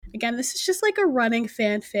Again, this is just like a running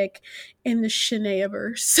fanfic in the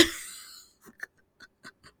Shanaeverse.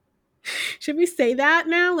 Should we say that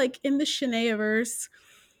now? Like in the Shanaeverse,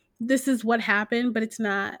 this is what happened, but it's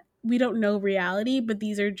not, we don't know reality, but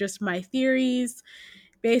these are just my theories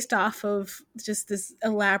based off of just this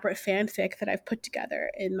elaborate fanfic that I've put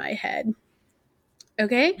together in my head.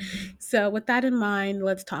 Okay? So, with that in mind,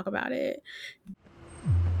 let's talk about it.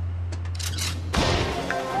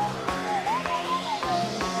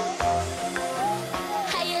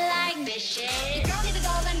 How you like this shit? 이거리도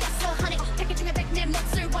너만 됐어, honey. 패키징에 백내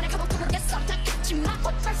몫을 원해 가보고 모르겠어. 다 끝이만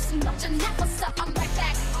못할 순 없잖아. What's up? I'm right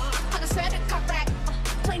back. 하나 sweater, cut back.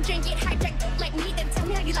 Plain drink it, hijack. Don't like me, then tell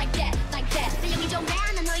me how you like that, like that. 내 영이 좀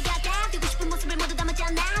많아, 너희가 다 되고 싶은 모습을 모두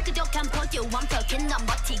담았잖아. 그독한 포즈, 완벽한 넌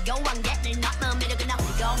버티고 왕래를 넘어 매력은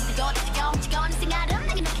없이고 그리고 다시고 지고는 생활은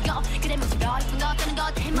내게 맡기고 그래 모습도 예쁜 것 같다는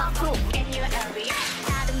것 해먹고 in your area.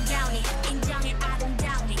 아름다우니 인정해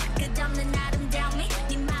아름다우니 끝없는 아름다움이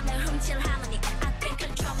네 맘을 훔칠 harmony. I think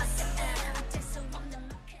control myself. 어쩔 수 없는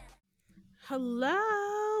만큼.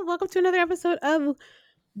 Hello. Welcome to another episode of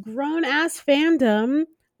Grown Ass Fandom,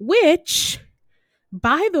 which,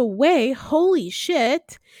 by the way, holy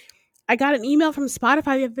shit, I got an email from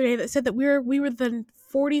Spotify the other day that said that we were the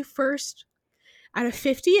 41st out of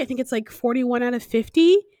 50. I think it's like 41 out of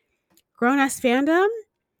 50 Grown Ass Fandom.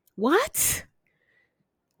 What?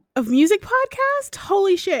 Of music podcast?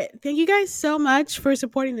 Holy shit. Thank you guys so much for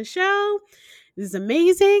supporting the show. This is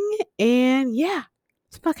amazing. And yeah,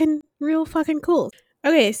 it's fucking real fucking cool.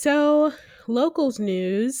 Okay, so locals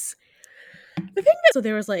news. The thing that, so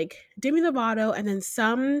there was like Demi Lovato and then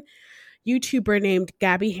some YouTuber named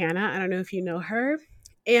Gabby Hanna. I don't know if you know her.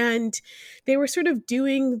 And they were sort of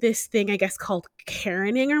doing this thing, I guess, called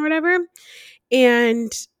Karening or whatever.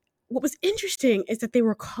 And what was interesting is that they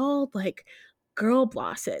were called like girl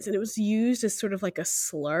bosses, and it was used as sort of like a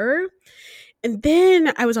slur. And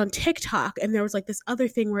then I was on TikTok and there was like this other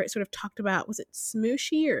thing where it sort of talked about, was it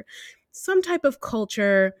smooshy or some type of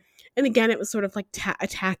culture? And again, it was sort of like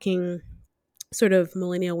attacking sort of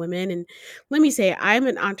millennial women. And let me say, I'm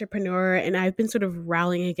an entrepreneur and I've been sort of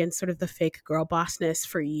rallying against sort of the fake girl bossness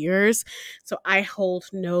for years. So I hold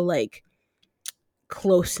no like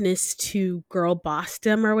closeness to girl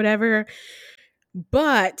bossdom or whatever.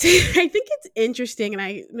 But I think it's interesting, and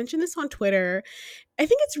I mentioned this on Twitter. I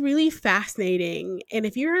think it's really fascinating. And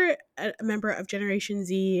if you're a member of Generation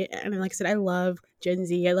Z, and like I said, I love Gen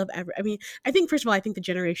Z. I love I think, first of all, I think the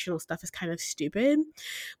generational stuff is kind of stupid.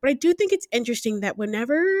 But I do think it's interesting that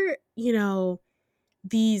whenever,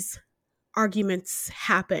 these arguments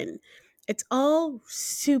happen, it's all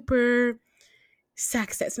super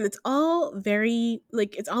sexist and it's all very,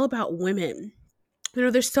 like, it's all about women.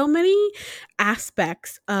 There's so many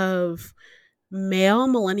aspects of male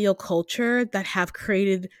millennial culture that have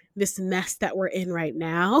created this mess that we're in right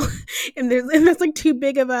now. and that's like too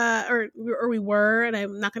big of or we were, and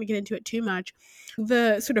I'm not going to get into it too much.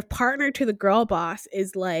 The sort of partner to the girl boss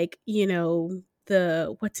is like,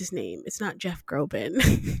 what's his name? It's not Jeff Groban.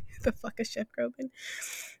 The fuck is Jeff Groban?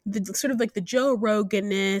 The sort of like the Joe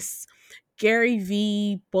Rogan-ness, Gary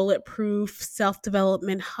V, bulletproof,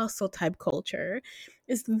 self-development, hustle type culture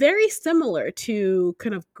is very similar to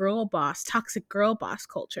kind of girl boss, toxic girl boss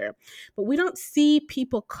culture. But we don't see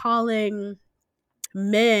people calling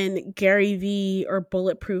men Gary V or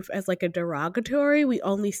bulletproof as like a derogatory. We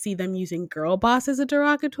only see them using girl boss as a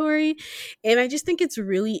derogatory. And I just think it's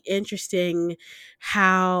really interesting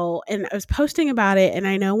how, and I was posting about it, and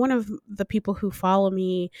I know one of the people who follow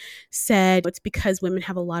me said it's because women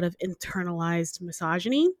have a lot of internalized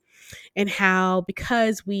misogyny, and how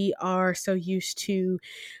because we are so used to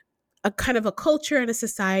a kind of a culture and a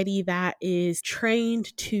society that is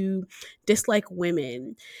trained to dislike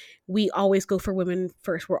women, we always go for women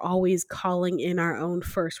first. We're always calling in our own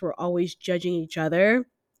first. We're always judging each other.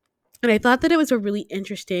 And I thought that it was a really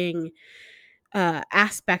interesting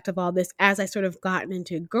aspect of all this as I sort of gotten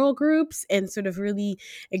into girl groups and sort of really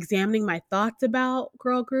examining my thoughts about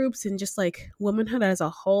girl groups and just like womanhood as a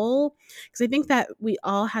whole. Because I think that we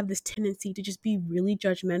all have this tendency to just be really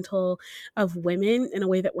judgmental of women in a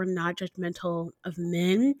way that we're not judgmental of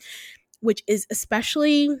men, which is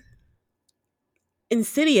especially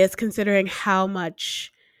insidious considering how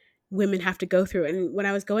much women have to go through. And when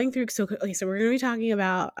I was going through, so we're going to be talking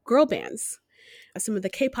about girl bands, some of the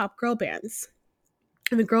K-pop girl bands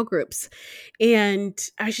and the girl groups. And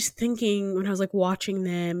I was just thinking when I was like watching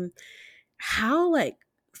them, how like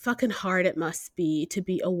fucking hard it must be to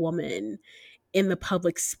be a woman in the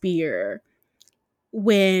public sphere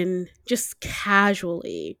when just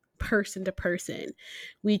casually person to person.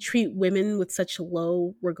 We treat women with such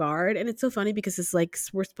low regard. And it's so funny because it's like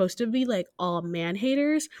we're supposed to be like all man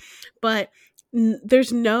haters, but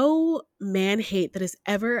there's no man hate that is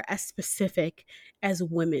ever as specific as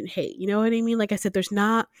women hate. You know what I mean? Like I said, there's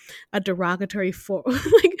not a derogatory for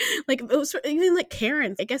like it was, even like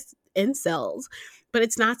Karens, I guess incels, but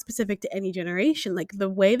it's not specific to any generation. Like the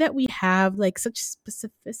way that we have like such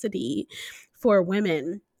specificity for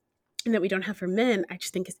women and that we don't have for men, I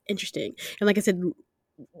just think is interesting. And like I said,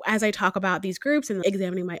 as I talk about these groups and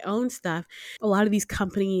examining my own stuff, a lot of these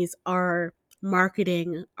companies are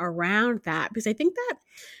marketing around that because I think that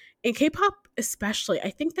in K-pop especially,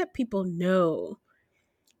 I think that people know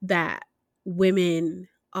that women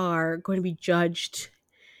are going to be judged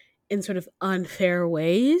in sort of unfair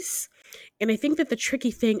ways. And I think that the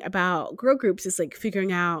tricky thing about girl groups is like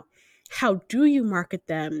figuring out how do you market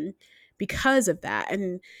them because of that.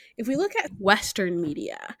 And if we look at Western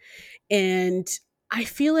media, and I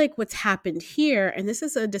feel like what's happened here, and this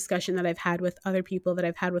is a discussion that I've had with other people that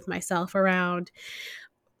I've had with myself around,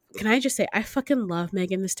 can I just say, I fucking love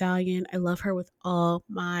Megan Thee Stallion. I love her with all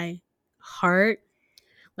my heart.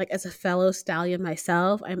 Like as a fellow stallion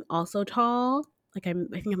myself, I'm also tall. Like I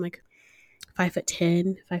think I'm like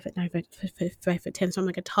 5'10", 5'9", 5'10". So I'm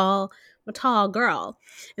like a tall girl.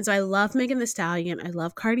 And so I love Megan Thee Stallion. I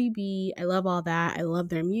love Cardi B. I love all that. I love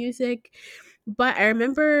their music. But I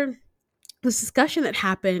remember this discussion that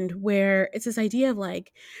happened where it's this idea of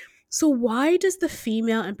like, so why does the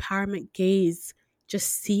female empowerment gaze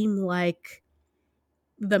just seem like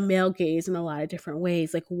the male gaze in a lot of different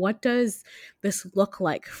ways? Like what does this look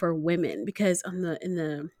like for women? Because in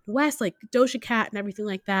the West, like Doja Cat and everything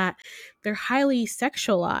like that, they're highly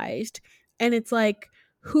sexualized, and it's like,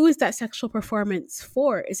 who is that sexual performance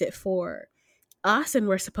for? Is it for us, and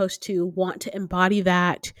we're supposed to want to embody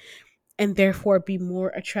that and therefore be more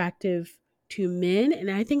attractive to men?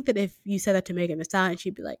 And I think that if you said that to Megan Thee Stallion,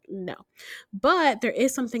 she'd be like, no. But there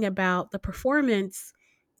is something about the performance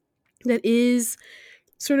that is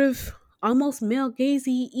sort of almost male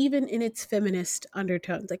gazy, even in its feminist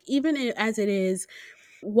undertones. Like even as it is,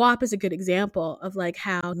 WAP is a good example of like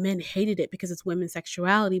how men hated it because it's women's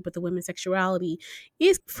sexuality, but the women's sexuality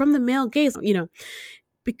is from the male gaze, you know.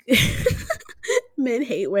 Men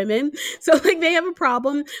hate women, so like they have a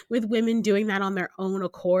problem with women doing that on their own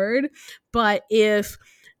accord. But if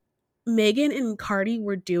Megan and Cardi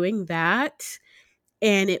were doing that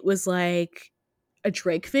and it was like a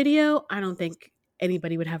Drake video, I don't think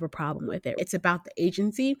anybody would have a problem with it. It's about the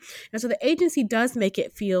agency. And so the agency does make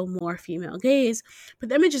it feel more female gaze, but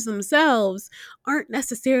the images themselves aren't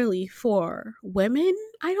necessarily for women,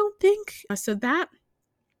 I don't think.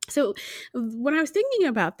 So when I was thinking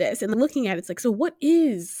about this and looking at it, it's like, so what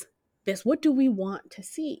is this? What do we want to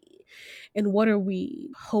see? And what are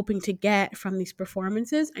we hoping to get from these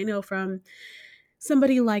performances? I know from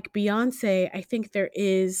somebody like Beyonce, I think there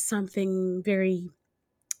is something very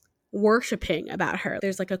worshiping about her.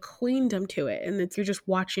 There's like a queendom to it, and it's, you're just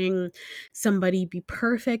watching somebody be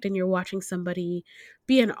perfect and you're watching somebody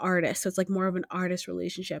be an artist. So it's like more of an artist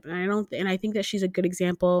relationship. And I think that she's a good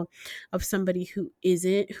example of somebody who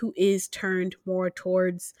is turned more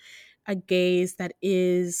towards a gaze that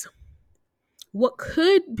is what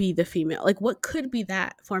could be the female, like what could be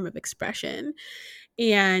that form of expression.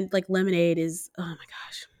 And like Lemonade is, oh my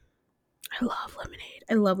gosh, I love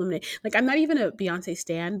Lemonade. Like I'm not even a Beyonce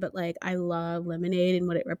stan, but like I love Lemonade and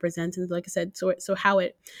what it represents. And like I said, so how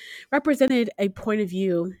it represented a point of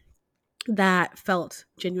view that felt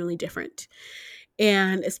genuinely different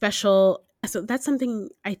and special. So that's something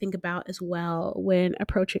I think about as well when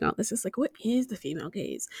approaching all this. Is like, what is the female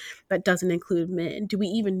gaze that doesn't include men? Do we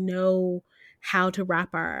even know how to wrap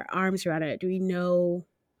our arms around it? Do we know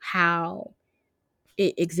how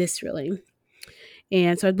it exists really?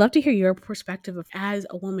 And so I'd love to hear your perspective of, as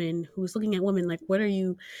a woman who's looking at women, like, what are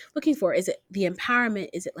you looking for? Is it the empowerment?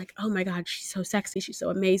 Is it like, oh my God, she's so sexy. She's so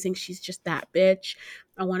amazing. She's just that bitch.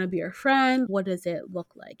 I want to be her friend. What does it look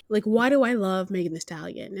like? Like, why do I love Megan Thee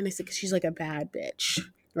Stallion? And I said, because she's like a bad bitch,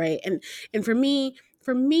 right? And for me,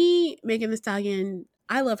 Megan Thee Stallion,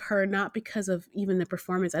 I love her not because of even the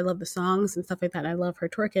performance. I love the songs and stuff like that. I love her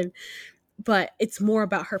twerking. But it's more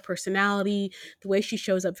about her personality, the way she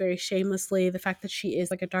shows up very shamelessly, the fact that she is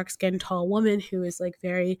like a dark-skinned, tall woman who is like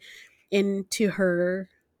very into her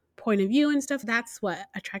point of view and stuff. That's what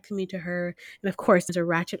attracted me to her. And of course, as a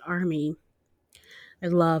Ratchet Army, I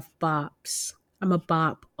love bops. I'm a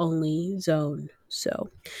bop only zone. So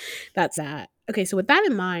that's that. Okay, so with that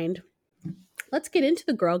in mind, let's get into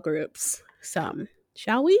the girl groups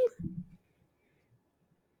shall we?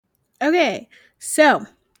 Okay, so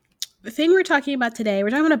The thing we're talking about today, we're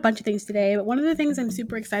talking about a bunch of things today, but one of the things I'm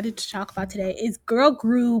super excited to talk about today is girl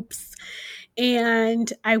groups.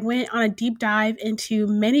 And I went on a deep dive into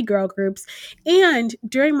many girl groups. And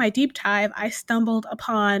during my deep dive, I stumbled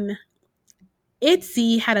upon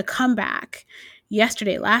ITZY had a comeback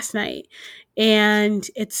last night. And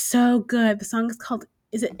it's so good. The song is called,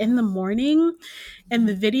 is it In the Morning? And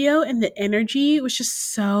the video and the energy was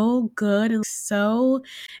just so good and so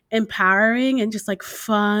empowering and just like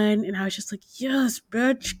fun. And I was just like, yes,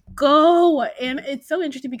 bitch, go. And it's so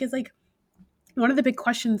interesting because like one of the big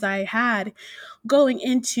questions I had going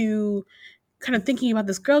into kind of thinking about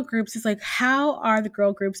this girl groups is like, how are the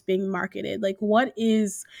girl groups being marketed? Like, what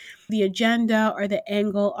is the agenda or the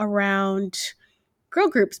angle around girl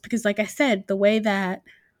groups? Because like I said, the way that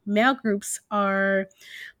male groups are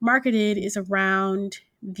marketed is around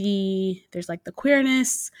there's like the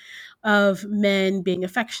queerness of men being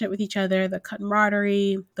affectionate with each other, the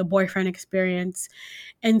camaraderie, the boyfriend experience.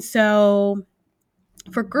 And so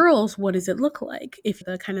for girls, what does it look like if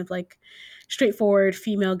the kind of like straightforward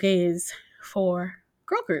female gaze for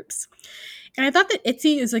girl groups? And I thought that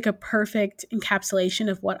ITZY is like a perfect encapsulation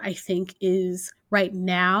of what I think is right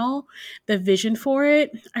now the vision for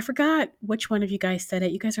it. I forgot which one of you guys said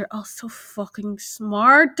it. You guys are all so fucking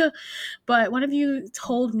smart. But one of you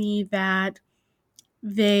told me that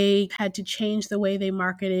they had to change the way they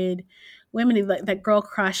marketed women. Like that Girl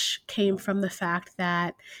Crush came from the fact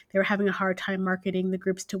that they were having a hard time marketing the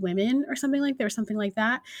groups to women or something like there was something like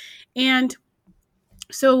that. And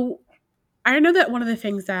so I know that one of the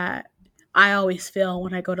things that I always feel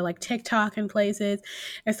when I go to like TikTok and places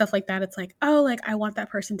and stuff like that, it's like, oh, like I want that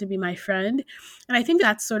person to be my friend. And I think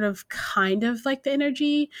that's sort of kind of like the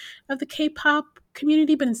energy of the K-pop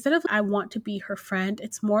community. But instead of I want to be her friend,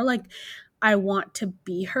 it's more like I want to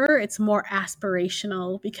be her. It's more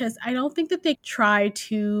aspirational because I don't think that they try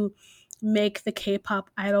to make the K-pop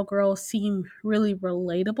idol girl seem really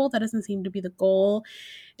relatable. That doesn't seem to be the goal.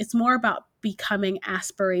 It's more about becoming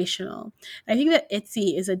aspirational. I think that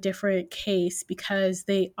ITZY is a different case because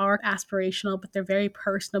they are aspirational, but they're very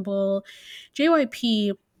personable.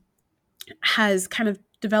 JYP has kind of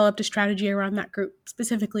developed a strategy around that group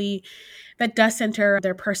specifically that does center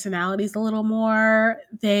their personalities a little more.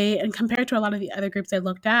 And compared to a lot of the other groups I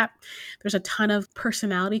looked at, there's a ton of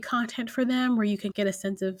personality content for them where you can get a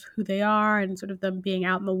sense of who they are and sort of them being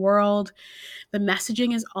out in the world. The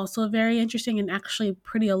messaging is also very interesting and actually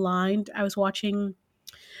pretty aligned. I was watching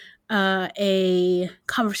a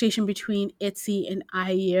conversation between ITZY and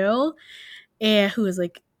IU, and who is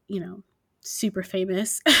like, super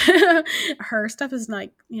famous. Her stuff is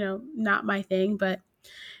like, not my thing, but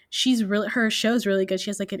her show's really good. She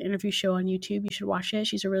has like an interview show on YouTube. You should watch it.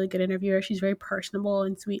 She's a really good interviewer. She's very personable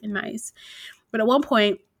and sweet and nice. But at one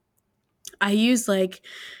point, I used like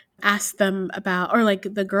ask them about, or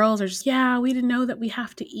like the girls are just, yeah, we didn't know that we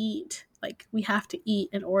have to eat. Like we have to eat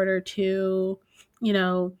in order to,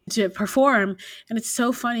 to perform. And it's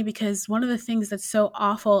so funny because one of the things that's so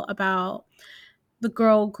awful about the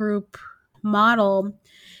girl group model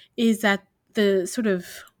is that the sort of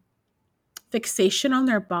fixation on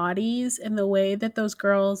their bodies and the way that those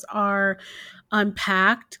girls are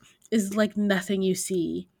unpacked is like nothing you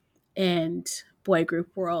see in boy group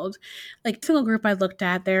world. Like single group I looked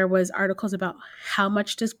at, there was articles about how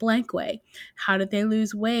much does blank weigh, how did they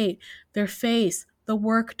lose weight, their face, the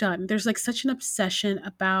work done. There's like such an obsession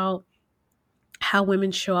about how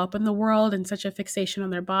women show up in the world and such a fixation on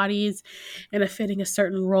their bodies and a fitting a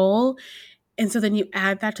certain role. And so then you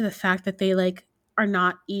add that to the fact that they like are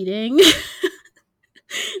not eating.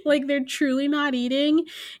 Like they're truly not eating.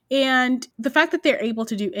 And the fact that they're able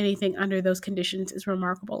to do anything under those conditions is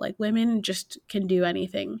remarkable. Like women just can do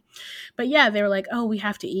anything. But yeah, they were like, oh, we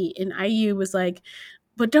have to eat. And IU was like,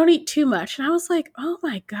 but don't eat too much. And I was like, oh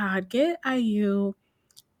my God, get IU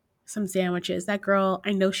some sandwiches. That girl,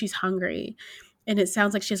 I know she's hungry. And it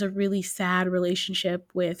sounds like she has a really sad relationship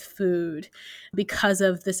with food because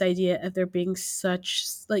of this idea of there being such,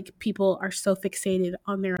 like, people are so fixated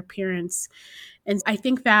on their appearance. And I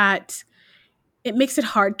think that it makes it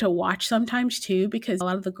hard to watch sometimes too, because a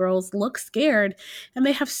lot of the girls look scared and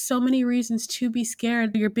they have so many reasons to be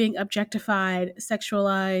scared. You're being objectified,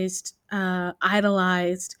 sexualized,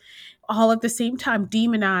 idolized, all at the same time,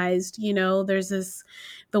 demonized. There's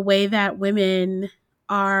the way that women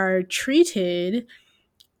are treated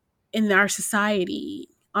in our society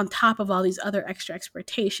on top of all these other extra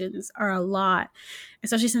expectations are a lot,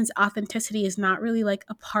 especially since authenticity is not really like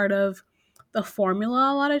a part of the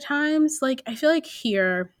formula a lot of times. Like I feel like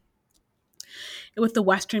here with the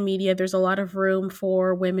Western media, there's a lot of room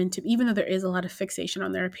for women to, even though there is a lot of fixation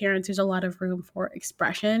on their appearance, there's a lot of room for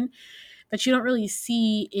expression that you don't really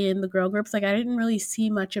see in the girl groups. Like, I didn't really see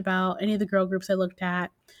much about any of the girl groups I looked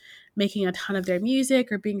at making a ton of their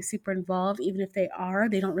music or being super involved. Even if they are,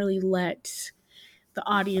 they don't really let the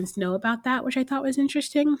audience know about that, which I thought was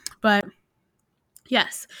interesting. But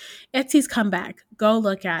yes, Itzy's comeback. Go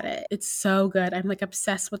look at it. It's so good. I'm like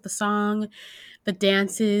obsessed with the song, the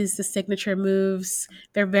dances, the signature moves.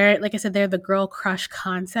 They're very, like I said, they're the girl crush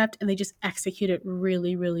concept, and they just execute it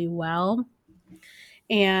really, really well.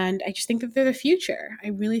 And I just think that they're the future. I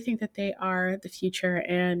really think that they are the future.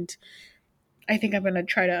 And I think I'm going to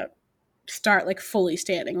try to start like fully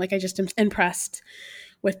standing. Like, I just am impressed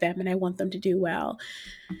with them and I want them to do well.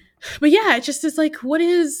 But yeah, it just is like, what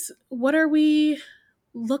are we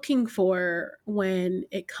looking for when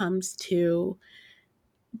it comes to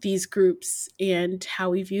these groups and how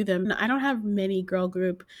we view them? I don't have many girl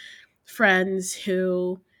group friends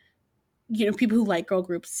who, people who like girl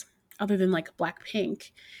groups other than like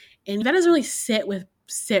Blackpink. And that doesn't really sit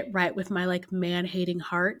right with my like man hating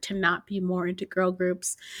heart to not be more into girl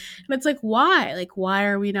groups. And it's like, why? Like, why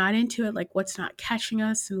are we not into it? Like, what's not catching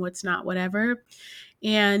us and what's not whatever?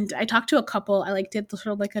 And I talked to a couple. I like did sort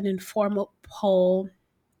of like an informal poll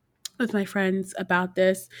with my friends about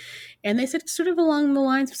this. And they said sort of along the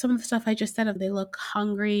lines of some of the stuff I just said of they look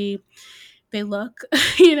hungry. They look,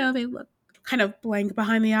 they look kind of blank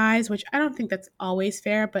behind the eyes, which I don't think that's always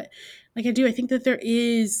fair. But like I think that there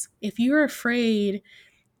is, if you're afraid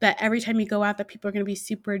that every time you go out that people are going to be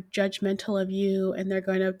super judgmental of you and they're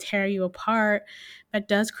going to tear you apart, that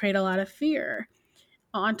does create a lot of fear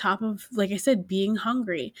on top of, like I said, being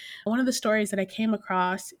hungry. One of the stories that I came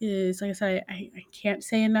across is, like I said, I can't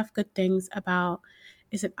say enough good things about,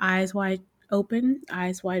 is it Eyes Wide Open?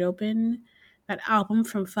 Eyes Wide Open. That album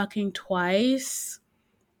from fucking Twice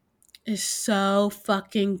is so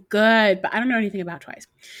fucking good, but I don't know anything about Twice.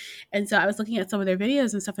 And so I was looking at some of their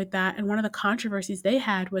videos and stuff like that, and one of the controversies they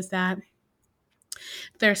had was that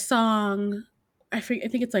their song, I think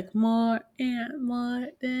it's like More and More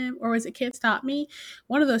Than, or was it Can't Stop Me?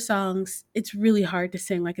 One of those songs, it's really hard to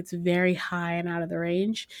sing. Like, it's very high and out of the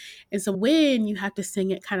range. And so when you have to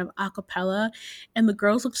sing it kind of a cappella, and the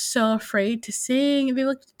girls look so afraid to sing, they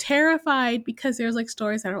look terrified because there's like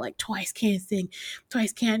stories that are like, Twice can't sing,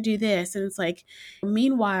 Twice can't do this. And it's like,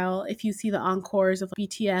 meanwhile, if you see the encores of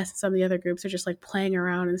BTS and some of the other groups are just like playing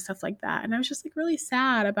around and stuff like that. And I was just like really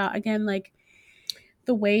sad about, again, like,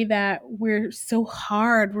 the way that we're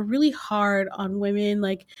really hard on women.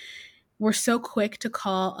 Like, we're so quick to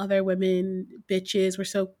call other women bitches. We're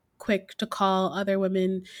so quick to call other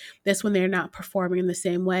women this when they're not performing in the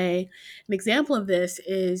same way. An example of this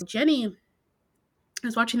is Jennie. I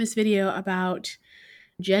was watching this video about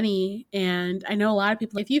Jennie, and I know a lot of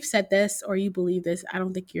people, if you've said this or you believe this, I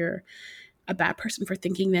don't think you're a bad person for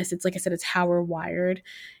thinking this. It's like I said, it's how we're wired.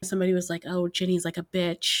 Somebody was like, oh, Jennie's like a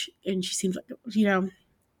bitch, and she seems like,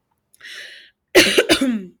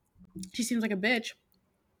 she seems like a bitch.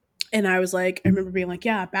 And I was like, I remember being like,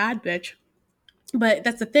 yeah, bad bitch. But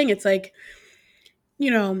that's the thing. It's like,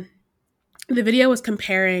 the video was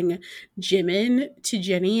comparing Jimin to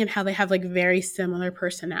Jennie and how they have like very similar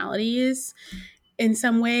personalities in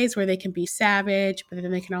some ways, where they can be savage, but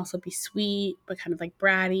then they can also be sweet, but kind of like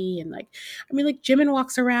bratty. And like, I mean, like, Jimin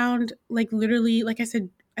walks around like literally, like I said,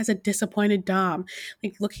 as a disappointed dom,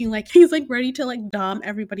 like looking like he's like ready to like dom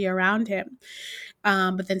everybody around him.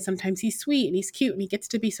 But then sometimes he's sweet and he's cute and he gets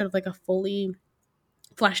to be sort of like a fully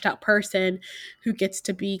fleshed out person who gets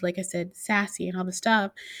to be, like I said, sassy and all the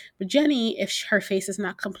stuff. But Jennie, if her face is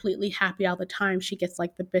not completely happy all the time, she gets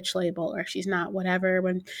like the bitch label, or if she's not, whatever.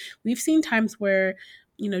 When we've seen times where,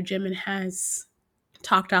 Jimin has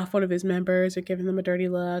talked off one of his members or given them a dirty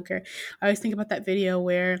look. Or I always think about that video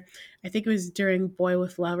where I think it was during Boy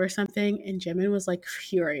with Love or something, and Jimin was like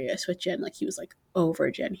furious with Jen. Like, he was like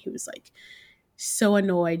over Jen. He was like so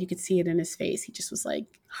annoyed. You could see it in his face. He just was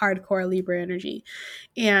like hardcore Libra energy.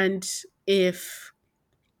 And if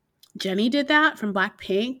Jennie did that from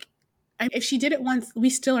Blackpink, if she did it once, we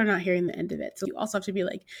still are not hearing the end of it. So you also have to be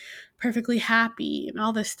like perfectly happy and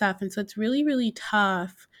all this stuff. And so it's really, really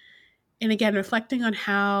tough. And again, reflecting on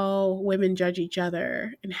how women judge each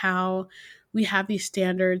other and how we have these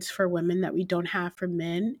standards for women that we don't have for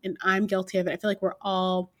men. And I'm guilty of it. I feel like we're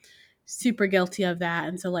all super guilty of that.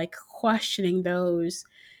 And so like questioning those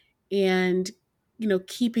and,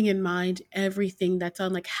 keeping in mind everything that's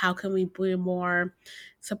on, like, how can we be more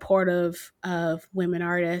supportive of women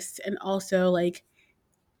artists? And also like,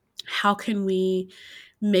 how can we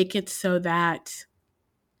make it so that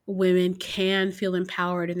women can feel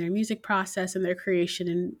empowered in their music process and their creation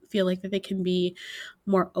and feel like that they can be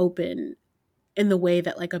more open in the way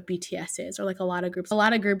that like a BTS is, or like a lot of groups. A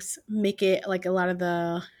lot of groups make it, like a lot of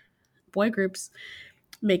the boy groups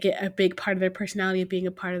make it a big part of their personality of being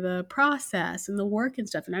a part of the process and the work and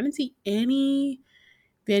stuff. And I didn't see any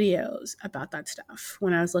videos about that stuff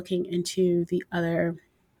when I was looking into the other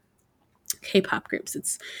K-pop groups.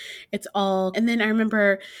 It's all. And then I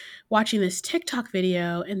remember watching this TikTok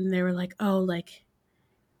video and they were like, "Oh, like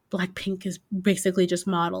Blackpink is basically just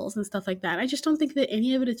models and stuff like that." I just don't think that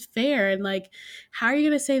any of it is fair. And like, how are you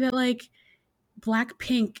going to say that like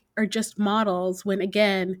Blackpink are just models when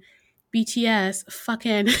again, BTS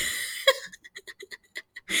fucking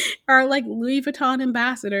are like Louis Vuitton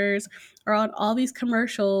ambassadors, are on all these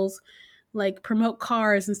commercials, like promote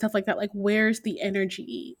cars and stuff like that. Like, where's the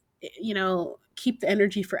energy? You know, keep the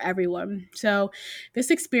energy for everyone. So,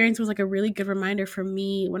 this experience was like a really good reminder for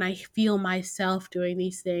me when I feel myself doing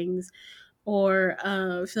these things, or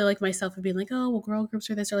feel like myself of being like, oh, well, girl groups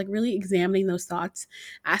are this, or like really examining those thoughts,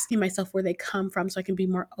 asking myself where they come from so I can be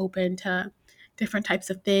more open to different types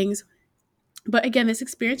of things. But again, this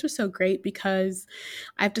experience was so great because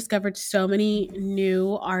I've discovered so many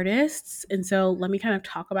new artists. And so let me kind of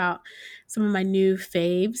talk about some of my new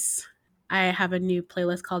faves. I have a new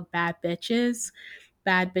playlist called Bad Bitches,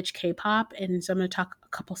 Bad Bitch K-pop. And so I'm going to talk a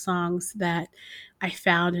couple songs that I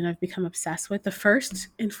found and I've become obsessed with. The first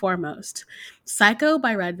and foremost, Psycho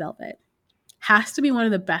by Red Velvet has to be one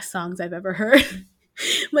of the best songs I've ever heard.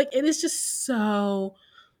 Like, it is just so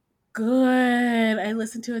good. I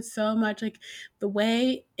listen to it so much. Like the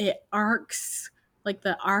way it arcs, like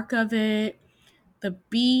the arc of it, the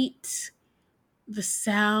beat, the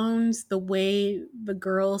sounds, the way the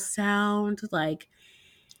girls sound, like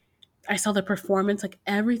I saw the performance, like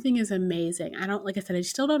everything is amazing. I don't, like I said, I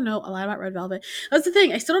still don't know a lot about Red Velvet. That's the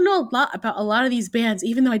thing. I still don't know a lot about a lot of these bands,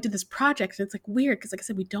 even though I did this project. And it's like weird because, like I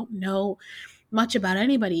said, we don't know much about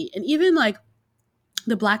anybody. And even like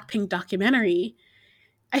the Blackpink documentary,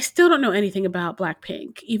 I still don't know anything about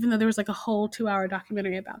Blackpink, even though there was like a whole 2-hour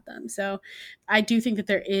documentary about them. So I do think that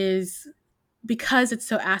there is, because it's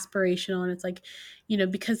so aspirational and it's like, you know,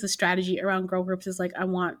 because the strategy around girl groups is like, I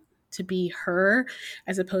want to be her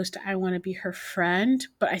as opposed to I want to be her friend.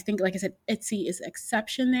 But I think, like I said, ITZY is an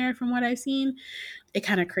exception there from what I've seen. It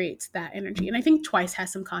kind of creates that energy. And I think Twice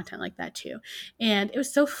has some content like that too. And it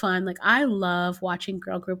was so fun. Like, I love watching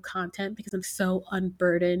girl group content because I'm so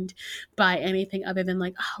unburdened by anything other than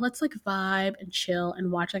like, oh, let's like vibe and chill and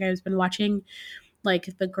watch. Like, I've been watching like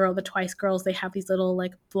the Twice girls, they have these little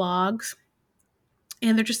like vlogs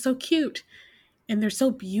and they're just so cute and they're so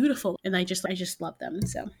beautiful. And I just love them.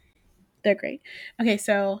 So they're great. Okay,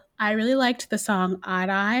 so I really liked the song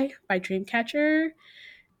Arai by Dreamcatcher.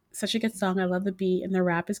 Such a good song. I love the beat and the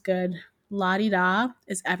rap is good. La Di Da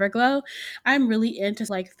is Everglow. I'm really into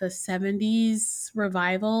like the 70s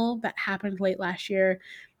revival that happened late last year.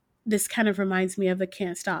 This kind of reminds me of the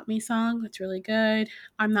Can't Stop Me song. It's really good.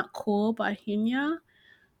 I'm Not Cool by Hunya.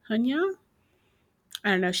 Hunya?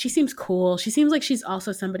 I don't know. She seems cool. She seems like she's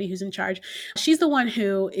also somebody who's in charge. She's the one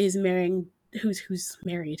who is marrying, who's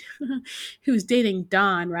married, who's dating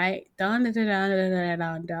Don, right? Don, da, da, da, da, da,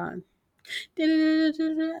 da, Don.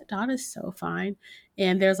 Don is so fine.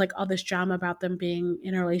 And there's like all this drama about them being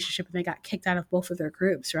in a relationship and they got kicked out of both of their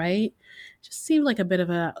groups, right? Just seemed like a bit of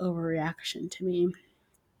an overreaction to me.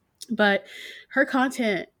 But her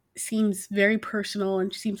content seems very personal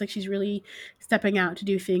and she seems like she's really stepping out to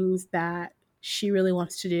do things that she really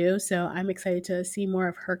wants to do. So I'm excited to see more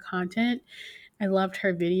of her content. I loved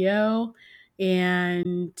her video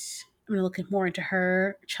and I'm gonna look more into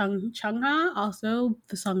her. Chungha, also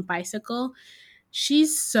the song Bicycle.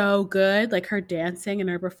 She's so good, like her dancing and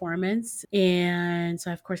her performance. And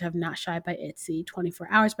so, of course, I have Not Shy by ITZY, 24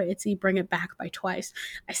 Hours by ITZY, Bring It Back by Twice.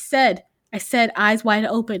 I said, eyes wide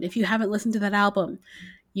open. If you haven't listened to that album,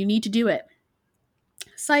 you need to do it.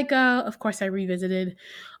 Psycho, of course, I revisited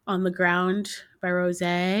On the Ground by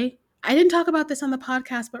Rosé. I didn't talk about this on the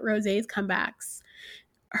podcast, but Rosé's comebacks,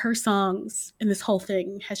 her songs, and this whole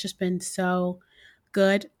thing has just been so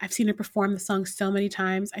good. I've seen her perform the song so many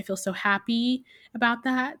times. I feel so happy about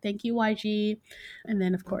that. Thank you, YG. And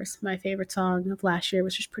then, of course, my favorite song of last year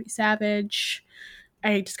was just Pretty Savage.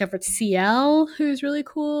 I discovered CL, who's really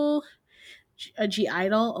cool.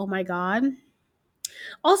 (G)I-DLE, oh my god.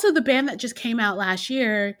 Also, the band that just came out last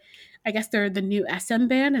year, I guess they're the new SM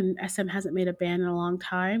band, and SM hasn't made a band in a long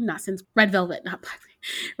time. Not since Red Velvet, not Black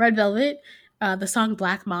Red Velvet. The song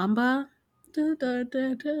Black Mamba. Da, da,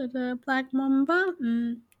 da, da, da, Black Mamba.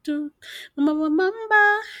 Mamba,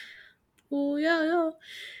 Mamba. Ooh, yeah,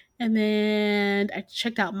 yeah. And then I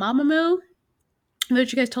checked out Mamamoo. I know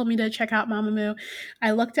that you guys told me to check out Mamamoo.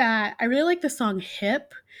 I really like the song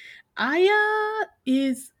Hip. Aya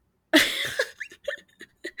is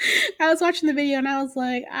I was watching the video and I was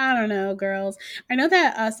like, I don't know, girls. I know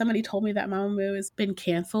that somebody told me that Mamamoo has been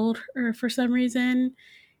canceled or for some reason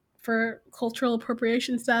for cultural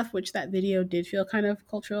appropriation stuff, which that video did feel kind of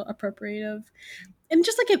cultural appropriative in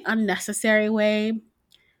just like an unnecessary way.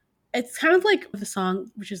 It's kind of like the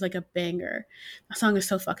song, which is like a banger. The song is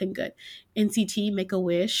so fucking good. NCT Make a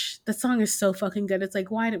Wish. The song is so fucking good. It's like,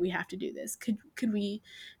 why did we have to do this? Could we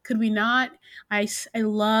not? I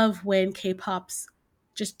love when K-pops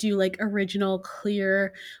just do like original,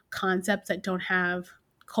 clear concepts that don't have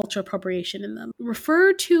cultural appropriation in them.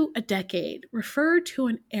 Refer to a decade. Refer to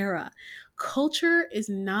an era. Culture is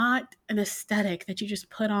not an aesthetic that you just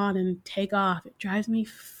put on and take off. It drives me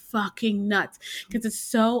fucking nuts because it's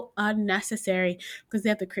so unnecessary because they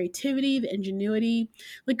have the creativity, the ingenuity.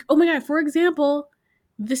 Like, oh my god, for example,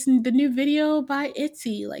 the new video by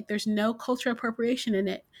ITZY, like there's no cultural appropriation in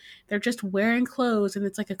it. They're just wearing clothes and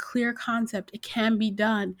it's like a clear concept. It can be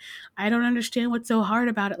done. I don't understand what's so hard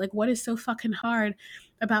about it. Like, what is so fucking hard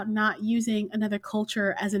about not using another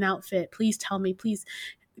culture as an outfit? Please tell me. Please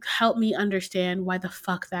help me understand why the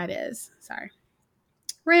fuck that is. Sorry.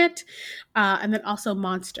 Rant. And then also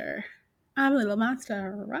Monster. I'm a little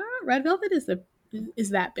monster. Red Velvet is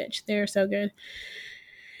that bitch. They're so good.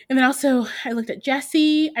 And then also I looked at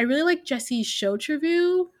Jessie. I really like Jessie's show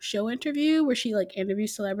interview where she like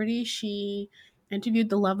interviews celebrities. She interviewed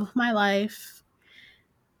the love of my life.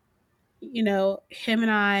 You know, him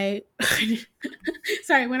and I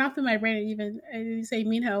sorry, went off in my brain. I didn't say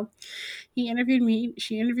Minho. She interviewed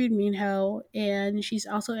Minho, and she's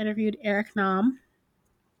also interviewed Eric Nam.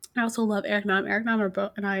 I also love Eric Nam. Eric Nam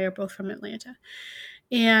and I are both from Atlanta.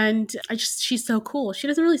 And she's so cool. She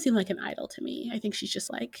doesn't really seem like an idol to me. I think she's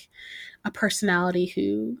just like a personality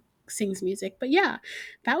who sings music. But yeah,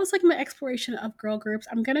 that was like my exploration of girl groups.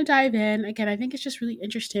 I'm going to dive in. Again, I think it's just really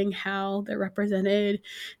interesting how they're represented,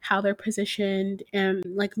 how they're positioned, and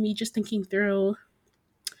like me just thinking through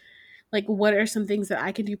like what are some things that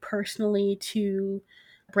I can do personally to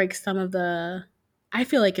break some of the I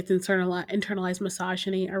feel like it's internalized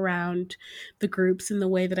misogyny around the groups and the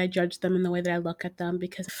way that I judge them and the way that I look at them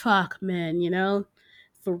because fuck men, you know?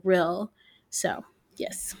 For real. So,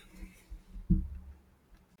 yes.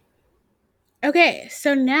 Okay,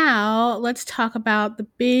 so now let's talk about the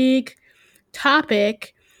big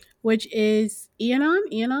topic, which is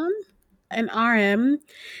Eonon, and RM.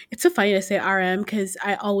 It's so funny to say RM because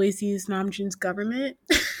I always use Namjoon's Government.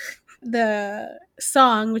 The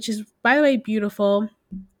song, which is, by the way, beautiful.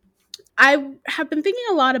 I have been thinking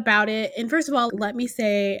a lot about it. And first of all, let me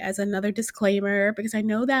say as another disclaimer, because I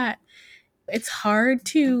know that it's hard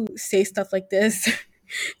to say stuff like this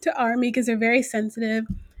to ARMY because they're very sensitive.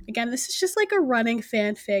 Again, this is just like a running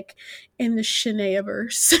fanfic in the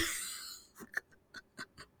Shanaeaverse.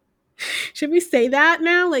 Should we say that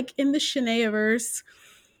now? Like in the Shanaeaverse,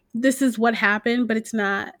 this is what happened, but it's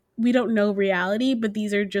not, we don't know reality, but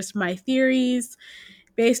these are just my theories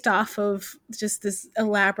based off of just this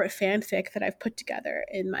elaborate fanfic that I've put together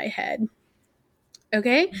in my head.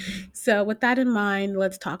 Okay, so with that in mind,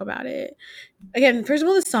 let's talk about it. Again, first of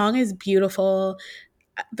all, the song is beautiful.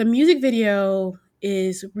 The music video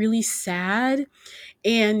is really sad.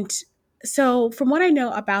 And so, from what I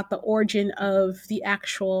know about the origin of the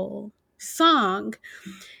actual song,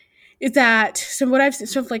 is that so what I've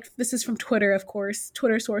sort of like this is from Twitter, of course,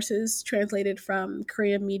 Twitter sources translated from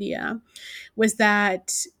Korean media, was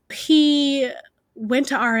that he went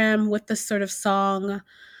to RM with this sort of song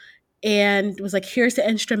and was like, here's the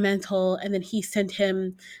instrumental, and then he sent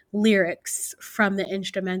him lyrics from the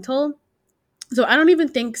instrumental. So I don't even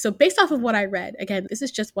think so based off of what I read, again, this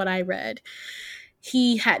is just what I read,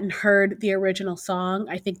 he hadn't heard the original song.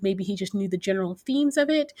 I think maybe he just knew the general themes of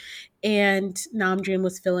it, and Namjoon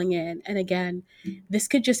was filling in. And again, this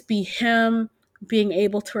could just be him being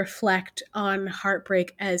able to reflect on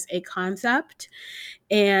heartbreak as a concept.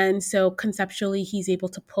 And so conceptually, he's able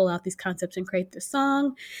to pull out these concepts and create this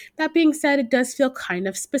song. That being said, it does feel kind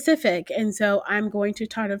of specific. And so I'm going to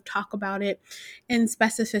kind of talk about it in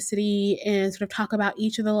specificity and sort of talk about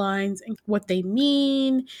each of the lines and what they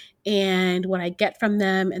mean and what I get from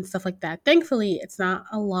them and stuff like that. Thankfully, it's not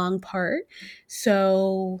a long part,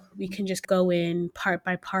 so we can just go in part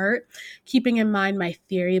by part, keeping in mind my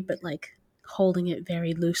theory, but like holding it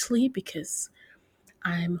very loosely because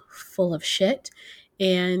I'm full of shit.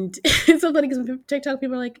 And it's so funny because when TikTok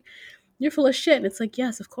people are like, you're full of shit. And it's like,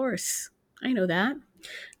 yes, of course. I know that.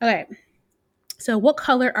 Okay. So, what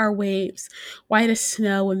color are waves? White as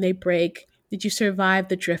snow when they break. Did you survive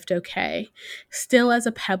the drift okay? Still as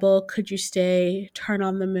a pebble, could you stay? Turn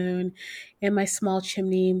on the moon. In my small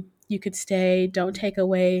chimney, you could stay. Don't take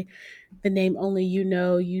away the name only you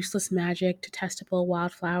know. Useless magic, detestable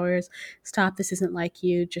wildflowers. Stop, this isn't like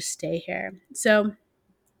you. Just stay here. So,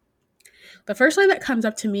 the first line that comes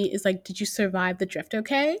up to me is like, did you survive the drift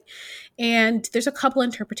okay? And there's a couple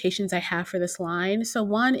interpretations I have for this line. So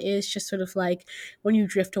one is just sort of like when you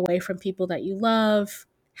drift away from people that you love,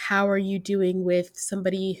 how are you doing with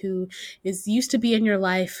somebody who is used to be in your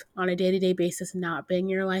life on a day-to-day basis, not being in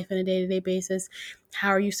your life on a day-to-day basis? How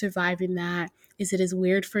are you surviving that? Is it as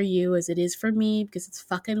weird for you as it is for me? Because it's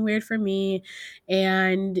fucking weird for me.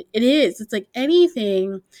 And it is. It's like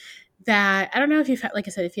anything that, I don't know if you've had, like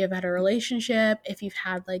I said, if you have had a relationship, if you've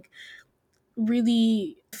had like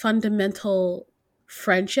really fundamental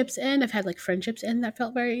friendships in. I've had like friendships in that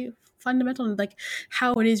felt very fundamental, and like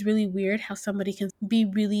how it is really weird how somebody can be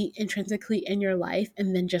really intrinsically in your life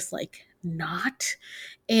and then just like not.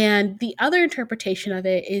 And the other interpretation of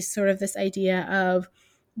it is sort of this idea of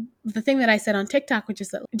the thing that I said on TikTok, which is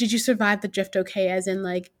that, did you survive the drift okay? As in,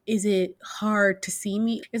 like, is it hard to see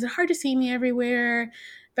me? Is it hard to see me everywhere?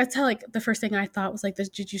 That's how, like, the first thing I thought was like, this,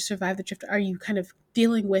 did you survive the drift? Are you kind of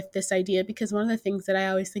dealing with this idea? Because one of the things that I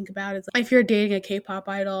always think about is like, if you're dating a K-pop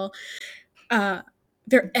idol, uh,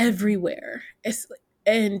 they're everywhere.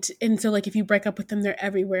 And so like if you break up with them, they're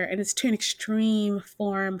everywhere, and it's to an extreme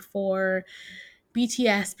form for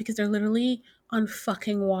BTS because they're literally on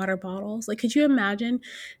fucking water bottles. Like, could you imagine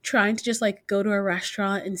trying to just like go to a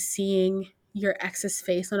restaurant and seeing your ex's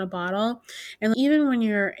face on a bottle? And even when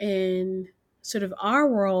you're in sort of our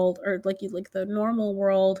world or like the normal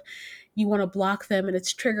world, you want to block them and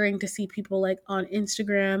it's triggering to see people like on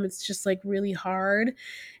Instagram. It's just like really hard.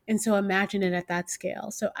 And so imagine it at that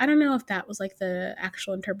scale. So I don't know if that was like the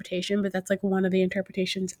actual interpretation, but that's like one of the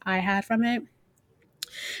interpretations I had from it.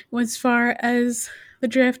 As far as the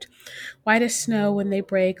drift, white as snow when they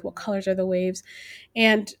break, what colors are the waves?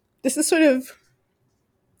 And this is sort of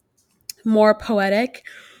more poetic.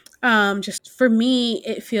 Just for me,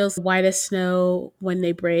 it feels white as snow when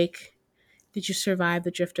they break. Did you survive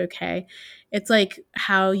the drift okay? It's like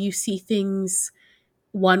how you see things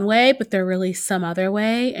one way, but they're really some other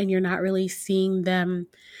way, and you're not really seeing them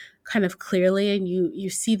kind of clearly, and you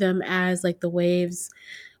see them as like the waves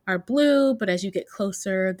are blue, but as you get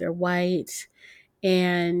closer, they're white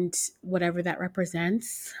and whatever that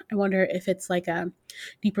represents. I wonder if it's like a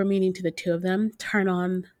deeper meaning to the two of them. Turn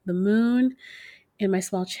on the moon. In my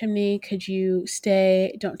small chimney, could you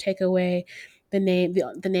stay? Don't take away the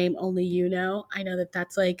name only you know. I know that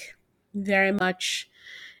that's like very much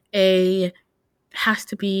a has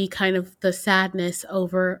to be kind of the sadness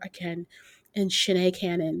over again in Shanae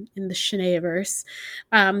canon, in the Shanaeverse,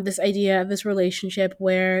 this idea of this relationship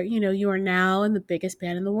where, you know, you are now in the biggest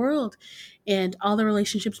band in the world, and all the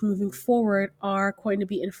relationships moving forward are going to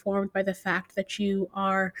be informed by the fact that you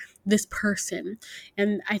are this person.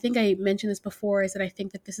 And I think I mentioned this before, is that I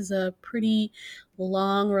think that this is a pretty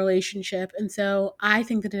long relationship, and so I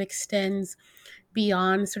think that it extends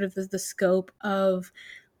beyond sort of the scope of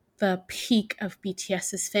the peak of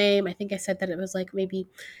BTS's fame. I think I said that it was like maybe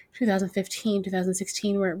 2015,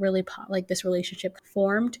 2016 where it really like this relationship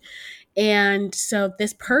formed. And so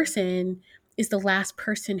this person is the last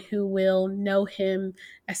person who will know him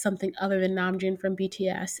as something other than Namjoon from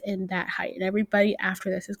BTS in that height. And everybody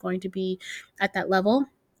after this is going to be at that level.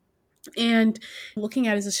 And looking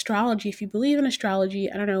at his astrology, if you believe in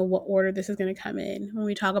astrology, I don't know what order this is going to come in. When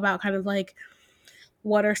we talk about kind of like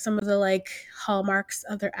what are some of the like hallmarks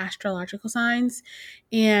of their astrological signs,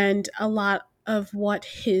 and a lot of what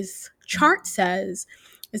his chart says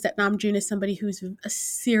is that Namjoon is somebody who's a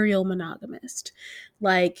serial monogamist.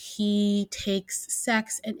 Like, he takes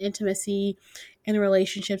sex and intimacy in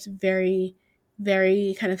relationships very,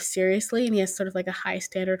 very kind of seriously, and he has sort of like a high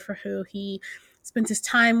standard for who he spends his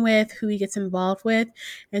time with, who he gets involved with.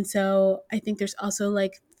 And so I think there's also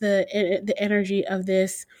like the energy of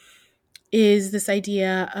this is this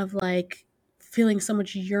idea of like feeling so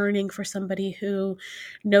much yearning for somebody who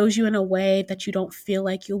knows you in a way that you don't feel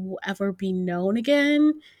like you'll ever be known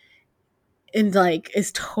again, and like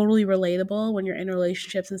is totally relatable when you're in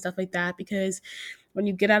relationships and stuff like that. Because when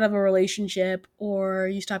you get out of a relationship or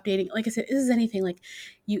you stop dating, like I said, this is anything, like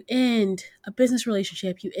you end a business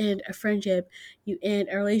relationship, you end a friendship, you end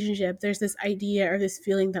a relationship, there's this idea or this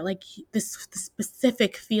feeling that like this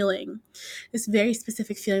specific feeling, this very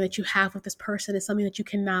specific feeling that you have with this person is something that you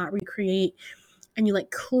cannot recreate and you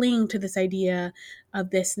like cling to this idea of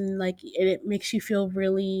this, and like it makes you feel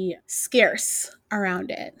really scarce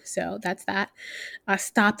around it. So that's that.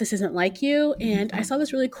 Stop, This Isn't Like You. And I saw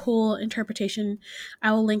this really cool interpretation.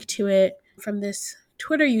 I will link to it from this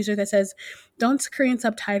Twitter user that says, don't Korean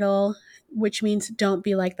subtitle, which means don't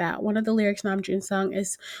be like that. One of the lyrics in Namjoon's song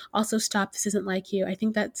is also stop, this isn't like you. I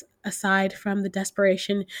think that's aside from the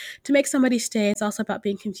desperation to make somebody stay, it's also about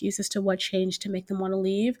being confused as to what changed to make them want to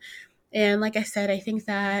leave. And like I said, I think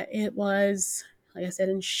that it was, like I said,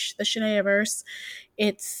 in the Shania verse,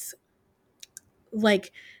 it's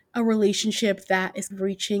like a relationship that is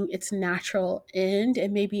reaching its natural end,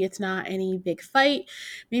 and maybe it's not any big fight.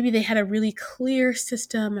 Maybe they had a really clear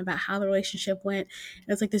system about how the relationship went,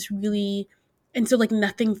 and it's like this really, and so like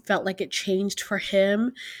nothing felt like it changed for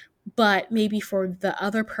him, but maybe for the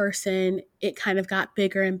other person it kind of got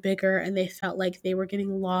bigger and bigger, and they felt like they were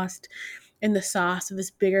getting lost in the sauce of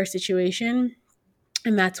this bigger situation.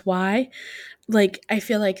 And that's why, like, I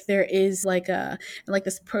feel like there is like a, like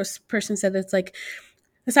this person said, that's like,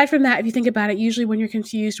 aside from that, if you think about it, usually when you're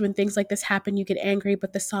confused, when things like this happen, you get angry,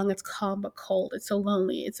 but the song is calm but cold. It's so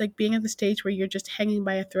lonely. It's like being at the stage where you're just hanging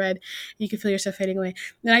by a thread and you can feel yourself fading away.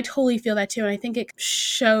 And I totally feel that too. And I think it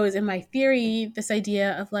shows in my theory this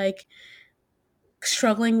idea of like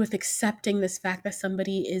struggling with accepting this fact that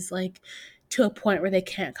somebody is like to a point where they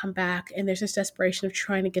can't come back. And there's this desperation of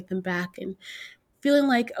trying to get them back, and feeling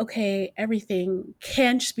like, okay, everything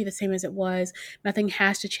can just be the same as it was. Nothing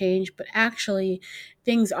has to change, but actually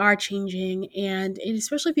things are changing. And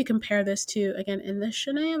especially if you compare this to, again, in the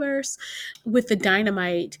Shania verse, with the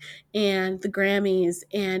Dynamite and the Grammys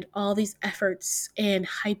and all these efforts and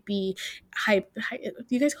hype, you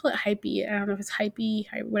guys call it hypey? I don't know if it's hypey,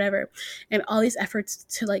 whatever. And all these efforts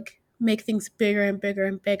to like make things bigger and bigger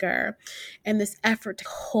and bigger, and this effort to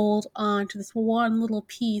hold on to this one little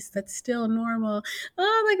piece that's still normal,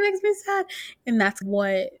 oh, like makes me sad. And that's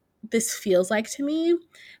what this feels like to me.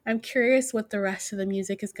 I'm curious what the rest of the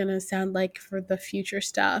music is going to sound like for the future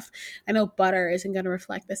stuff. I know Butter isn't going to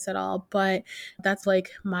reflect this at all, but that's like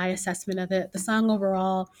my assessment of it. The song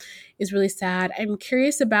overall is really sad. I'm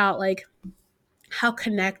curious about like how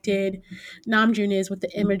connected Namjoon is with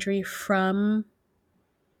the imagery from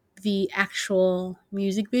the actual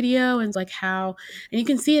music video, and like how, and you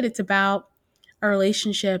can see it, it's about a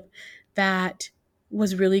relationship that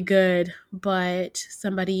was really good, but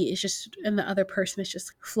somebody is just, and the other person is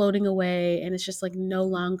just floating away, and it's just like no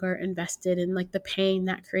longer invested in like the pain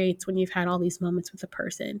that creates when you've had all these moments with a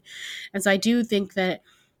person. And so I do think that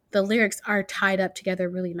the lyrics are tied up together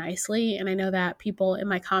really nicely. And I know that people in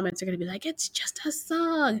my comments are going to be like, it's just a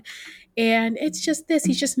song and it's just this,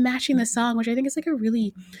 he's just matching the song, which I think is like a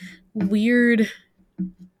really weird,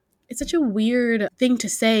 it's such a weird thing to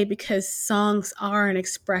say, because songs are an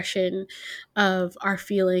expression of our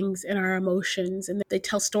feelings and our emotions, and they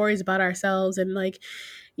tell stories about ourselves. And like,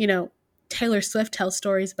 you know, Taylor Swift tells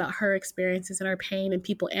stories about her experiences and our pain, and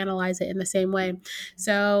people analyze it in the same way.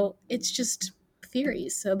 So it's just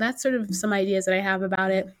theories. So that's sort of some ideas that I have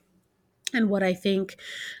about it and what I think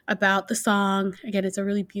about the song. Again, it's a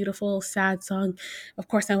really beautiful, sad song. Of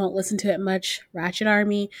course, I won't listen to it much, Ratchet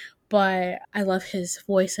Army, but I love his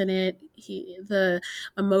voice in it. The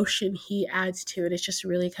emotion he adds to it is just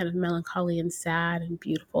really kind of melancholy and sad and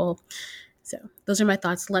beautiful. So those are my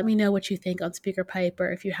thoughts. Let me know what you think on Speaker Pipe,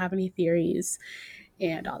 or if you have any theories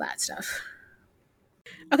and all that stuff.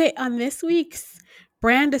 Okay, on this week's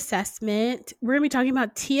brand assessment, we're going to be talking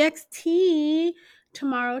about TXT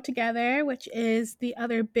Tomorrow Together, which is the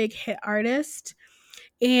other big hit artist,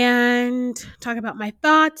 and talk about my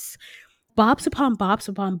thoughts. Bops upon bops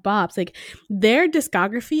upon bops. Like, their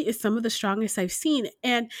discography is some of the strongest I've seen.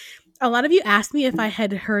 And a lot of you asked me if I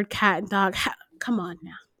had heard Cat and Dog. Come on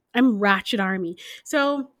now. I'm Ratchet Army.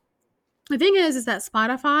 So the thing is that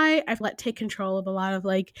Spotify, I've let take control of a lot of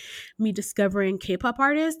like me discovering K-pop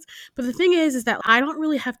artists. But the thing is that I don't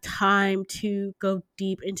really have time to go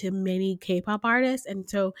deep into many K-pop artists. And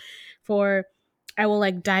so I will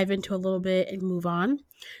like dive into a little bit and move on.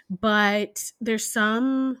 But there's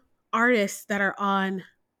some artists that are on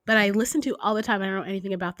that I listen to all the time. I don't know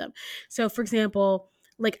anything about them. So for example,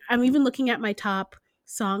 like I'm even looking at my top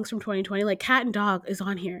songs from 2020, like Cat and Dog is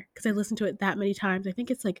on here because I listened to it that many times. I think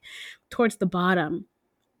it's like towards the bottom,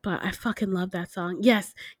 but I fucking love that song.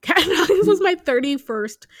 Yes, Cat and Dog was my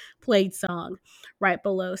 31st played song, right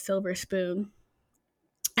below Silver Spoon.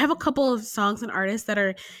 I have a couple of songs and artists that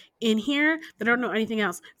are in here that I don't know anything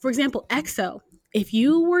else. For example, EXO. If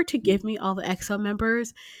you were to give me all the EXO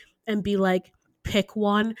members and be like, pick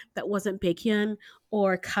one that wasn't Baekhyun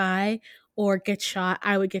or Kai or Get Shot,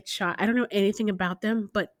 I would Get Shot. I don't know anything about them,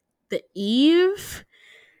 but The Eve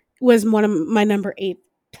was one of my number 8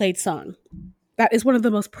 played song. That is one of the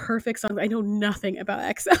most perfect songs. I know nothing about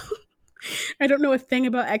EXO. I don't know a thing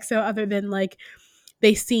about EXO other than like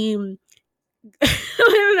they seem I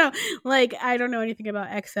don't know. Like I don't know anything about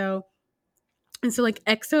EXO. And so like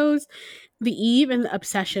EXO's The Eve and The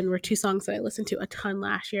Obsession were 2 songs that I listened to a ton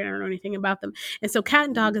last year and I don't know anything about them. And so Cat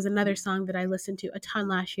and Dog is another song that I listened to a ton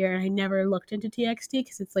last year and I never looked into TXT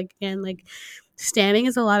because it's like again like standing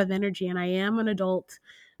is a lot of energy and I am an adult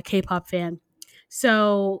K-pop fan.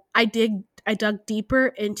 So I dug deeper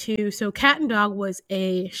into so Cat and Dog was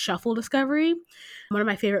a shuffle discovery. One of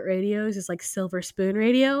my favorite radios is like Silver Spoon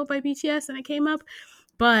Radio by BTS and it came up,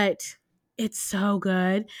 but it's so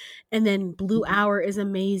good. And then Blue Hour is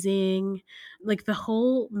amazing. Like the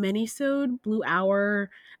whole minisode Blue Hour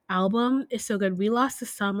album is so good. We Lost the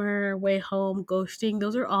Summer, Way Home, Ghosting,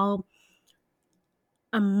 those are all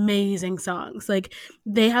amazing songs. Like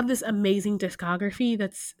they have this amazing discography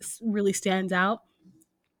that's really stands out.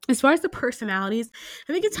 As far as the personalities,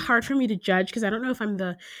 I think it's hard for me to judge because I don't know if I'm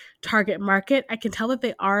the target market. I can tell that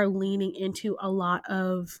they are leaning into a lot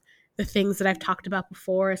of the things that I've talked about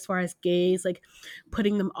before as far as gays, like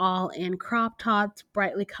putting them all in crop tops,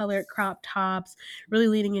 brightly colored crop tops, really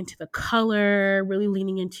leaning into the color, really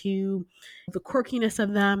leaning into the quirkiness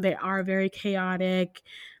of them. They are very chaotic.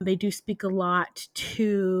 They do speak a lot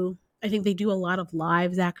to, I think they do a lot of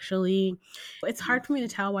lives actually. It's hard for me to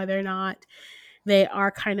tell whether or not they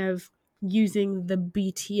are kind of using the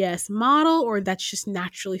BTS model or that's just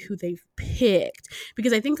naturally who they've picked.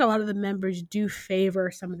 Because I think a lot of the members do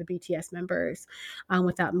favor some of the BTS members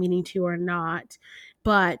without meaning to or not.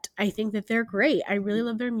 But I think that they're great. I really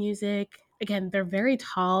love their music. Again, they're very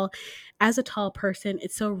tall. As a tall person,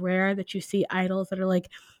 it's so rare that you see idols that are like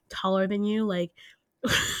taller than you. Like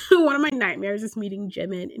one of my nightmares is meeting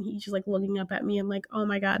Jimin and he's just like looking up at me and like, oh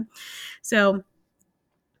my God. So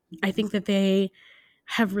I think that they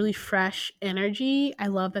have really fresh energy. I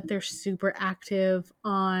love that they're super active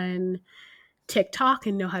on TikTok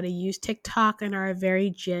and know how to use TikTok and are a very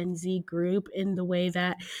Gen Z group in the way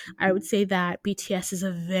that I would say that BTS is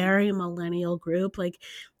a very millennial group. Like,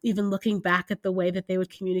 even looking back at the way that they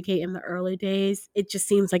would communicate in the early days, it just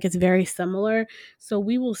seems like it's very similar. So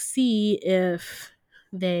we will see if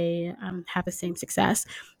they have the same success.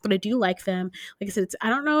 But I do like them. Like I said, I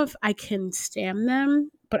don't know if I can stand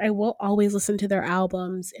them, but I will always listen to their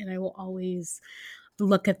albums and I will always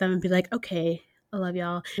look at them and be like, okay, I love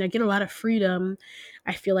y'all. And I get a lot of freedom,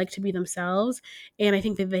 I feel like, to be themselves. And I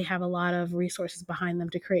think that they have a lot of resources behind them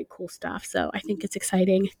to create cool stuff. So I think it's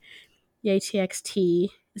exciting. Yay, TXT.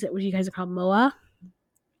 Is it what you guys are called? MOA?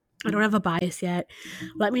 I don't have a bias yet.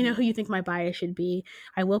 Let me know who you think my bias should be.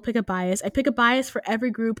 I will pick a bias. I pick a bias for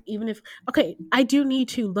every group, even if, okay, I do need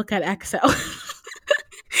to look at EXO.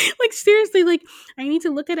 Like, seriously, like, I need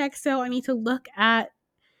to look at EXO. I need to look at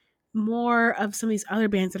more of some of these other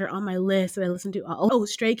bands that are on my list that I listen to. Oh,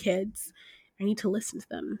 Stray Kids. I need to listen to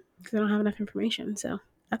them because I don't have enough information. So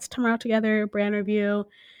that's Tomorrow Together, brand review.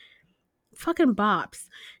 Fucking bops.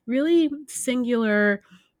 Really singular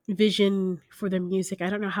vision for their music. I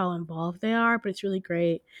don't know how involved they are, but it's really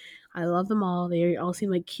great. I love them all. They all seem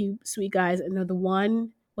like cute, sweet guys. And they're the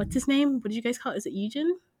one, what's his name? What did you guys call it? Is it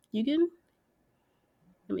Eugen? Eugen?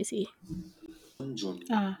 Let me see.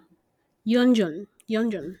 Yeonjun.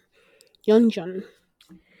 Yeonjun. Yeonjun.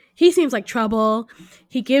 He seems like trouble.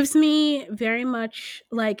 He gives me very much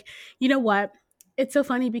like, you know what? It's so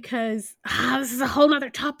funny because this is a whole nother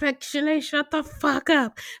topic. Shanae, shut the fuck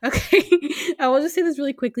up. Okay. I will just say this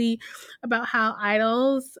really quickly about how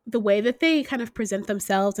idols, the way that they kind of present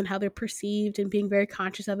themselves and how they're perceived and being very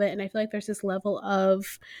conscious of it. And I feel like there's this level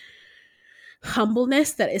of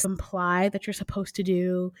humbleness that is implied that you're supposed to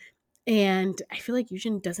do. And I feel like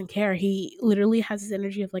Eugen doesn't care. He literally has this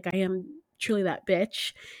energy of like, I am truly that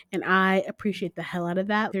bitch. And I appreciate the hell out of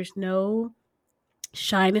that. There's no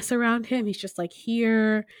shyness around him. He's just like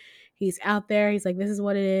here. He's out there. He's like, this is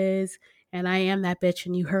what it is. And I am that bitch.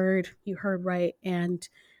 And you heard right. And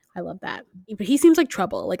I love that. But he seems like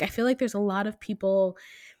trouble. Like, I feel like there's a lot of people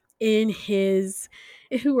in his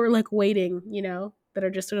who are like waiting, you know, that are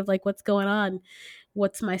just sort of like, what's going on?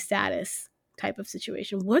 What's my status? Type of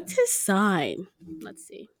situation. What's his sign? Let's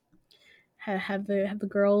see. Have the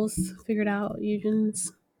girls figured out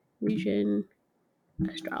Eugen's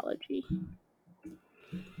astrology?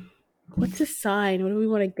 What's his sign? What do we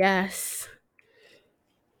want to guess?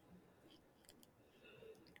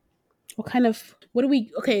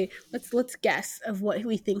 Okay, let's guess of what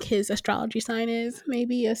we think his astrology sign is.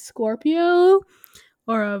 Maybe a Scorpio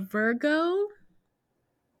or a Virgo?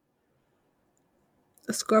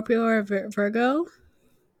 A Scorpio or a Virgo?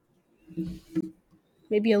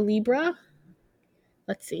 Maybe a Libra.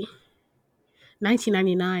 Let's see.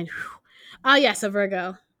 1999. Oh, yes, a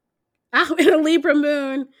Virgo. Oh, and a Libra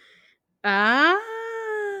moon. Ah.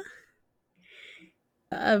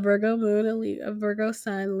 A Virgo moon, a Virgo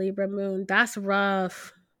sun, Libra moon. That's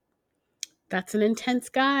rough. That's an intense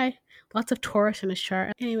guy. Lots of Taurus in his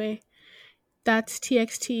chart. Anyway, that's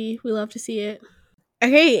TXT. We love to see it.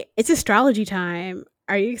 Okay, it's astrology time.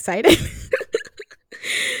 Are you excited?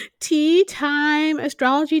 Tea time,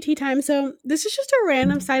 astrology tea time. So, this is just a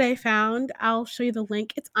random site I found. I'll show you the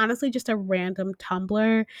link. It's honestly just a random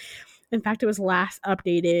Tumblr. In fact, it was last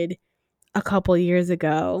updated a couple years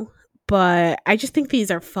ago. But I just think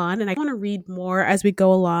these are fun and I want to read more as we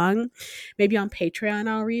go along. Maybe on Patreon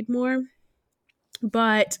I'll read more.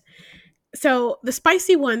 But so the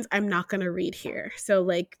spicy ones I'm not going to read here. So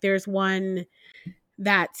like there's one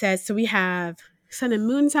that says, so we have sun and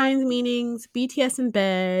moon signs meanings, BTS in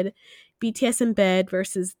bed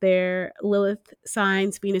versus their Lilith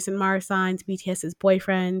signs, Venus and Mars signs, BTS's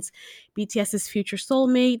boyfriends, BTS's future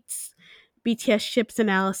soulmates, BTS ships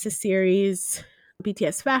analysis series,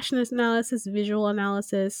 BTS fashion analysis, visual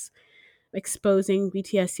analysis, exposing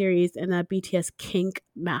BTS series, and a BTS kink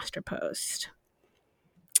master post.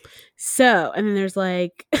 So, and then there's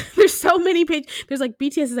like, there's so many pages. There's like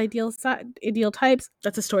BTS's ideal types.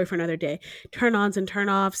 That's a story for another day. Turn ons and turn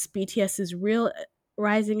offs. BTS's real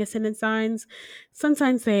rising ascendant signs. Sun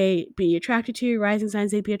signs they be attracted to. Rising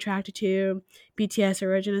signs they'd be attracted to. BTS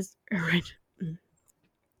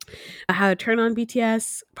how to turn on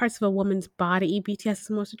BTS. Parts of a woman's body BTS is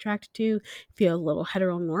most attracted to. Feel a little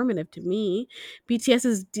heteronormative to me.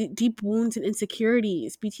 BTS's deep wounds and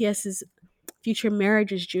insecurities. BTS's future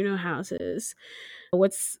marriages, Juno houses.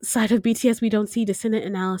 What side of BTS we don't see? Descendant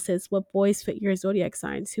analysis. What boys fit your zodiac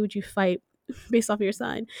signs? Who would you fight based off your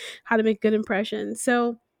sign? How to make good impressions.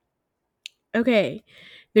 So, okay,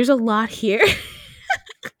 there's a lot here.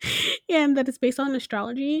 And that is based on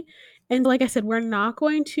astrology. And like I said, we're not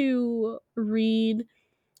going to read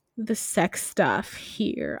the sex stuff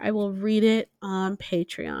here. I will read it on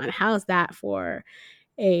Patreon. How's that for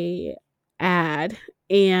a ad?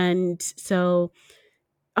 And so,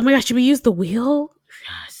 oh my gosh, should we use the wheel?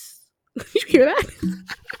 Yes. Did you hear that?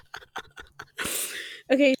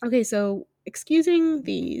 Okay, so excusing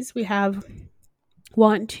these, we have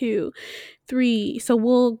 1, 2, 3.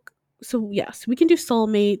 Yes, we can do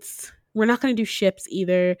soulmates. We're not going to do ships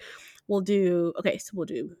either. We'll do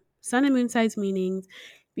sun and moon signs meanings,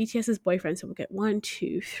 BTS's boyfriend. So we'll get 1,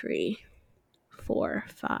 2, 3, 4,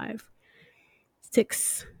 5,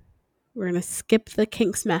 6. We're going to skip the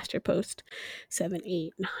kinks master post. 7,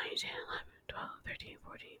 8, 9, 10, 11, 12, 13,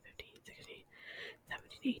 14, 15, 16,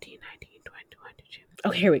 17, 18, 19, 20, 22.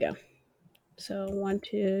 Okay, here we go. So 1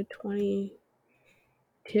 to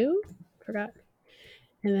 22. Forgot.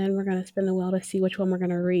 And then we're going to spin the wheel to see which one we're going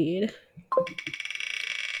to read.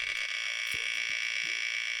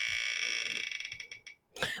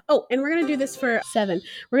 Oh, and we're going to do this for 7.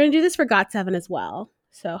 We're going to do this for GOT7 as well.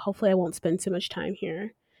 So hopefully I won't spend too much time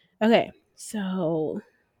here. Okay, so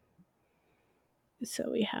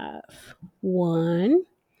we have 1,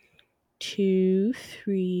 2,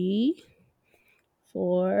 3,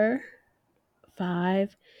 4,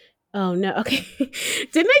 5. Oh no, okay.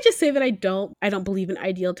 Didn't I just say that I don't believe in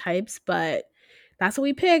ideal types, but that's what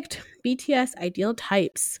we picked. BTS ideal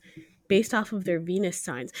types based off of their Venus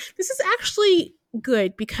signs. This is actually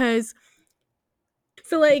good because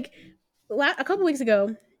so like a couple weeks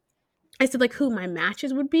ago I said like who my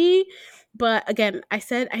matches would be, but again I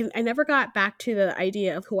said I never got back to the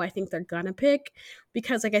idea of who I think they're gonna pick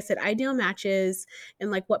because like I said ideal matches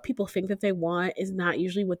and like what people think that they want is not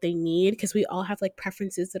usually what they need because we all have like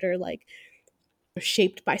preferences that are like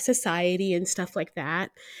shaped by society and stuff like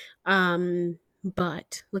that.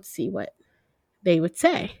 But let's see what they would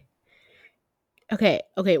say. Okay,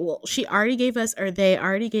 well, they already gave us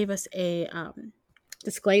a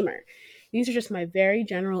disclaimer. These are just my very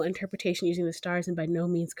general interpretation using the stars and by no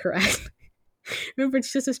means correct. Remember,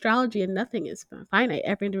 it's just astrology and nothing is finite.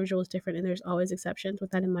 Every individual is different and there's always exceptions.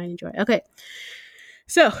 With that in mind, enjoy. Okay,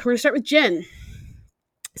 so we're going to start with Jin.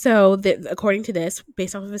 So according to this,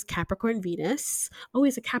 based off of his Capricorn Venus. Oh,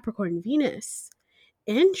 he's a Capricorn Venus.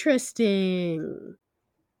 Interesting.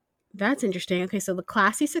 That's interesting. Okay, so the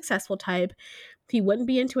classy, successful type. He wouldn't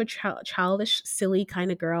be into a childish, silly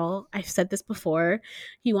kind of girl. I've said this before.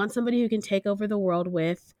 He wants somebody who can take over the world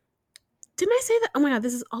with. Didn't I say that? Oh my god,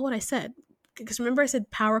 this is all what I said. Because remember I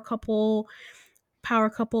said power couple,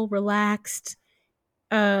 relaxed,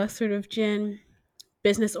 sort of Jin.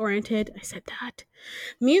 business oriented. I said that.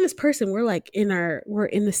 Me and this person, we're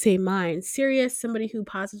in the same mind. Serious, somebody who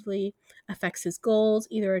positively affects his goals,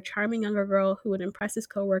 either a charming younger girl who would impress his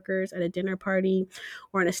coworkers at a dinner party,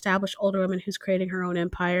 or an established older woman who's creating her own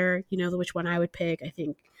empire. You know which one I would pick. I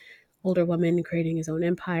think older woman creating his own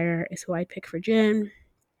empire is who I'd pick for Jin.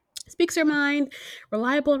 Speaks her mind,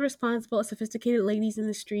 reliable and responsible, sophisticated ladies in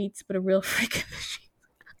the streets, but a real freak in the sheets.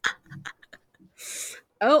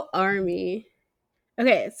 Oh, Army.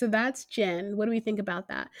 Okay, so that's Jin. What do we think about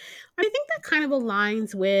that? I think that kind of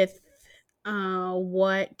aligns with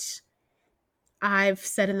what I've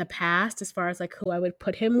said in the past as far as like who I would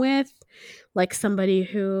put him with. Like somebody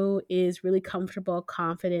who is really comfortable,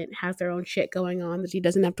 confident, has their own shit going on that he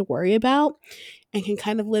doesn't have to worry about and can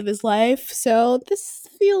kind of live his life. So this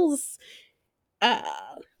feels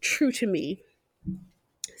true to me.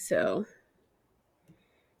 So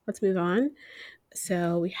let's move on.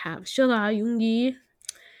 So we have Shilla Yoongi,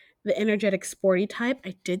 the energetic sporty type.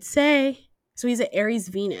 I did say. So he's an Aries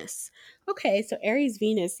Venus. Okay, so Aries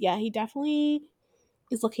Venus. Yeah, he definitely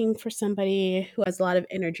is looking for somebody who has a lot of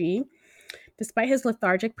energy. Despite his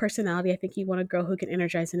lethargic personality, I think you want a girl who can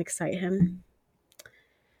energize and excite him.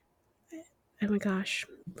 Oh my gosh,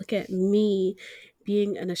 look at me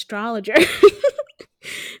being an astrologer.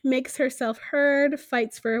 Makes herself heard,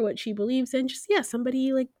 fights for what she believes in. Just, yeah,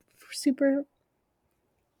 somebody like super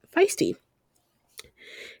feisty.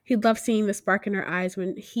 He'd love seeing the spark in her eyes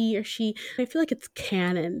when he or she. I feel like it's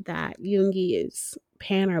canon that Yoongi is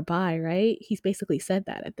pan or bi, right? He's basically said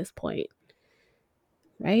that at this point,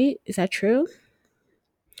 right? Is that true?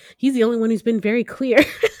 He's the only one who's been very clear.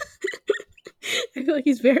 I feel like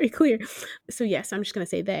he's very clear. So yes, I'm just going to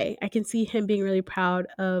say they. I can see him being really proud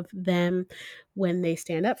of them when they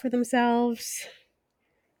stand up for themselves.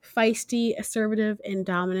 Feisty, assertive, and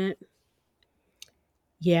dominant.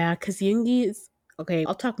 Yeah, because Yoongi is... Okay,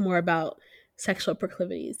 I'll talk more about sexual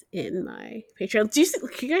proclivities in my Patreon.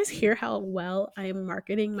 Can you guys hear how well I am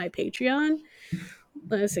marketing my Patreon?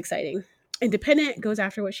 That's exciting. Independent, goes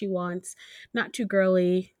after what she wants. Not too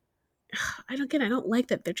girly. I don't like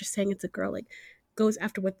that they're just saying it's a girl. Like, goes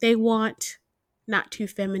after what they want. Not too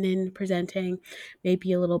feminine presenting.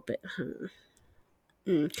 Maybe a little bit...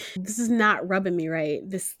 This is not rubbing me right,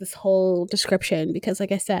 this whole description, because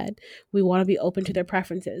like I said, we want to be open to their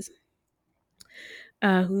preferences.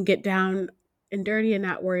 Who can get down and dirty and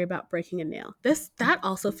not worry about breaking a nail. That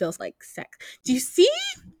also feels like sex. Do you see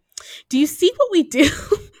what we do?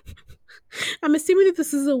 I'm assuming that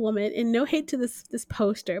this is a woman, and no hate to this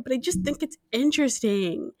poster, but I just think it's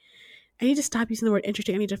interesting. I need to stop using the word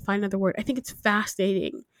interesting. I need to find another word. I think it's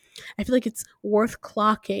fascinating. I feel like it's worth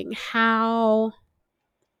clocking how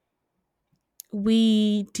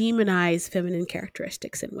we demonize feminine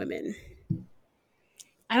characteristics in women.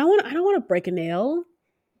 I don't want to break a nail,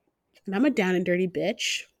 and I'm a down and dirty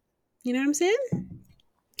bitch. You know what I'm saying?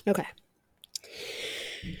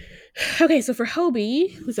 Okay, so for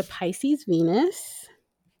Hobie, who's a Pisces Venus,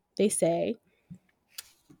 they say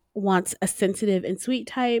wants a sensitive and sweet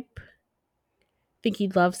type. Think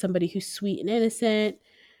he'd love somebody who's sweet and innocent,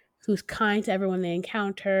 who's kind to everyone they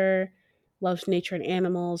encounter, loves nature and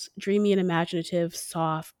animals, dreamy and imaginative,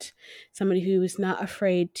 soft, somebody who is not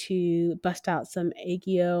afraid to bust out some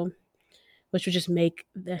aegyo, which would just make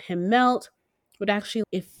him melt, would actually,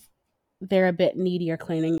 if they're a bit needy or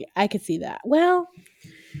claiming, I could see that. Well,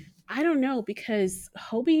 I don't know, because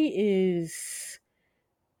Hobie is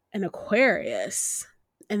an Aquarius,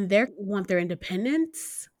 and they want their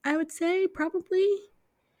independence, I would say, probably.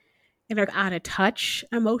 And are out of touch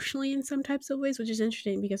emotionally in some types of ways, which is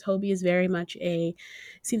interesting because Hobie is very much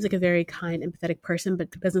seems like a very kind, empathetic person,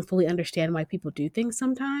 but doesn't fully understand why people do things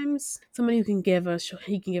sometimes. Somebody who can give a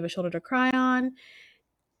shoulder to cry on.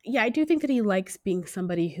 Yeah, I do think that he likes being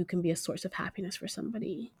somebody who can be a source of happiness for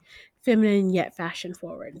somebody. Feminine yet fashion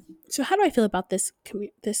forward. So how do I feel about this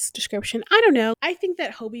description? I don't know. I think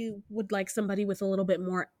that Hobie would like somebody with a little bit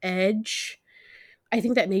more edge. I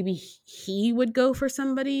think that maybe he would go for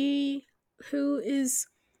somebody who is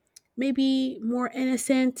maybe more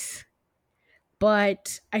innocent,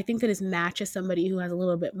 but I think that his match is somebody who has a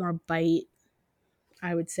little bit more bite,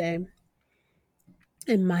 I would say,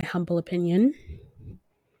 in my humble opinion.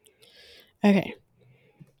 Okay.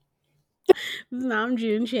 Nam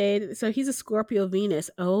June Shade. So he's a Scorpio Venus.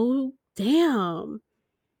 Oh, damn.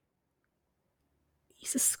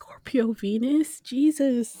 He's a Scorpio Venus?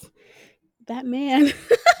 Jesus. That man.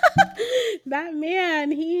 That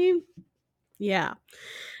man. Yeah.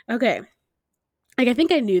 Okay. Like, I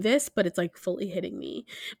think I knew this, but it's like fully hitting me.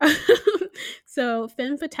 So,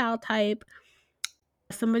 femme fatale type,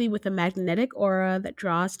 Somebody with a magnetic aura that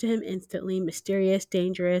draws to him instantly, mysterious,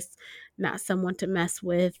 dangerous, not someone to mess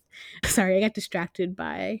with. Sorry, I got distracted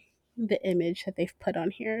by the image that they've put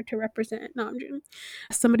on here to represent Namjoon.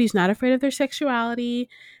 Somebody who's not afraid of their sexuality,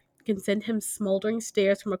 can send him smoldering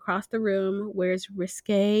stares from across the room, wears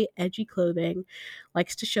risque, edgy clothing,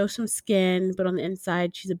 likes to show some skin, but on the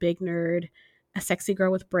inside, she's a big nerd, a sexy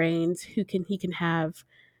girl with brains who he can have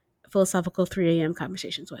philosophical 3 a.m.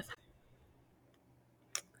 conversations with.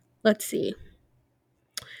 Let's see.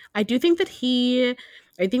 I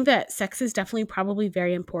think that sex is definitely probably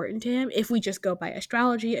very important to him. If we just go by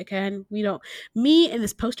astrology, again, me and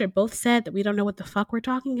this poster both said that we don't know what the fuck we're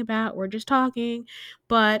talking about. We're just talking.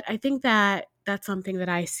 But I think that that's something that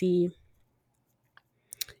I see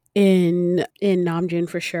in Namjoon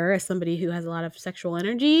for sure, as somebody who has a lot of sexual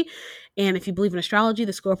energy. And if you believe in astrology,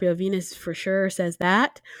 the Scorpio Venus for sure says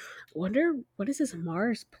that. Wonder what is his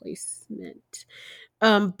Mars placement?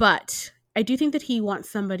 But I do think that he wants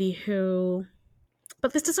somebody who,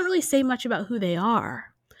 but this doesn't really say much about who they are.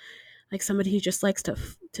 Like somebody who just likes to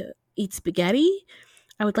eat spaghetti.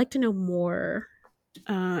 I would like to know more.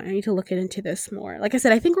 I need to look into this more. Like I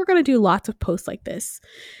said, I think we're going to do lots of posts like this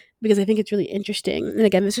because I think it's really interesting. And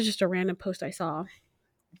again, this is just a random post I saw.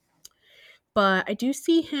 But I do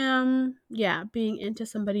see him, being into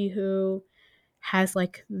somebody who has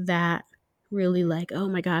like that really like, oh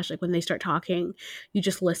my gosh, like when they start talking, you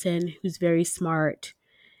just listen, who's very smart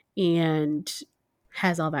and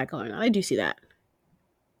has all that going on. I do see that.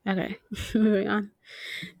 Okay, moving on.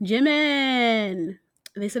 Jimin.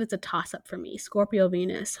 They said it's a toss-up for me. Scorpio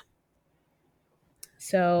Venus.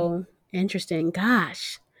 So interesting.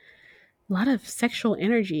 Gosh, a lot of sexual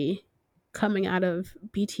energy coming out of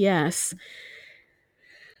BTS.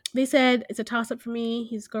 They said it's a toss-up for me.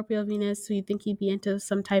 He's Scorpio Venus, so you think he'd be into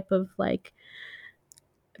some type of like,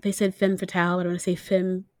 they said femme fatale, but I want to say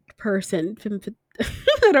femme person.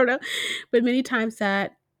 I don't know. But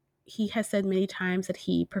he has said many times that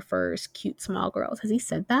he prefers cute small girls. Has he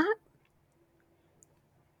said that?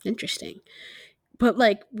 Interesting. But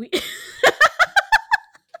like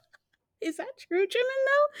is that true, Jimin,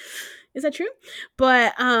 though? Is that true?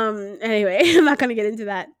 But anyway, I'm not gonna get into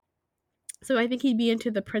that. So I think he'd be into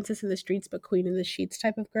the princess in the streets but queen in the sheets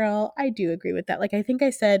type of girl. I do agree with that. Like I think I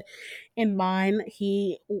said in mine,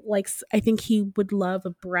 I think he would love a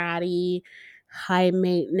bratty, high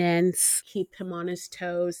maintenance, keep him on his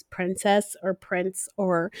toes princess or prince,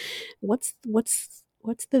 or what's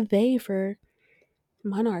the they for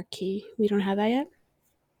monarchy? We don't have that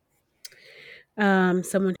yet.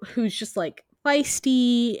 Someone who's just like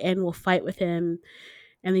feisty and will fight with him.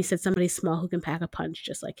 And he said somebody small who can pack a punch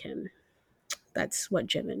just like him. That's what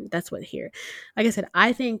Jimin, that's what here. Like I said,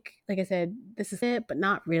 this is it, but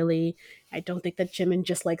not really. I don't think that Jimin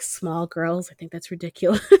just likes small girls. I think that's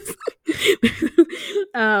ridiculous.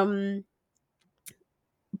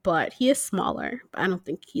 But he is smaller, but I don't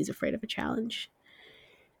think he's afraid of a challenge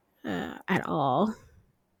at all.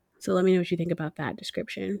 So let me know what you think about that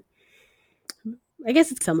description. I guess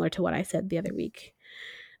it's similar to what I said the other week.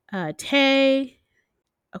 Tae,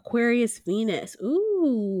 Aquarius Venus.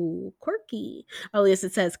 Ooh, quirky. Oh, yes,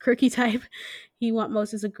 it says quirky type. He want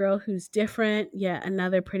most as a girl who's different. Yeah,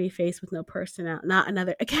 another pretty face with no personality. Not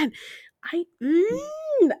another. Again, I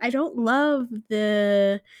don't love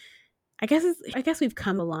the. I guess we've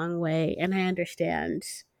come a long way, and I understand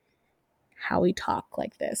how we talk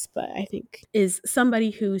like this, but I think is somebody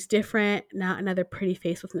who's different, not another pretty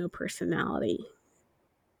face with no personality.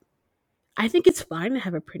 I think it's fine to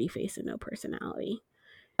have a pretty face and no personality.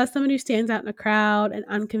 As somebody who stands out in a crowd, an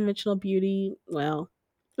unconventional beauty, well,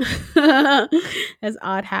 has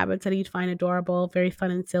odd habits that he'd find adorable, very fun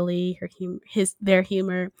and silly. Their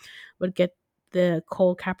humor would get the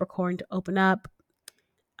cold Capricorn to open up.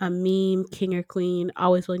 A meme, king or queen,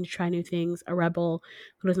 always willing to try new things, a rebel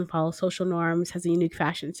who doesn't follow social norms, has a unique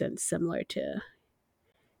fashion sense similar to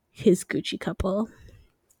his Gucci couple.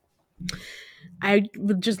 I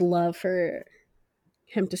would just love for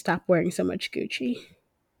him to stop wearing so much Gucci,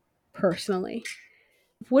 personally.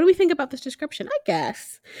 What do we think about this description? I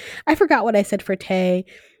guess. I forgot what I said for Tae.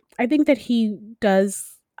 I think that he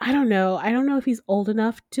does, I don't know if he's old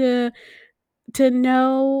enough to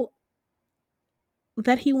know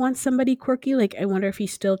that he wants somebody quirky. Like, I wonder if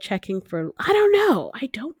he's still checking for, I don't know.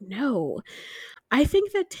 I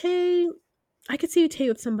think that I could see Tae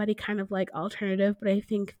with somebody kind of like alternative, but I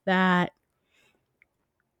think that,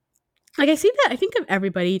 like, I think of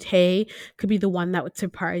everybody, Tae could be the one that would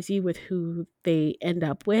surprise you with who they end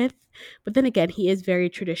up with. But then again, he is very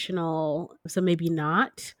traditional, so maybe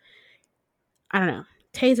not. I don't know.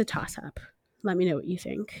 Tae's a toss-up. Let me know what you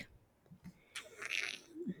think.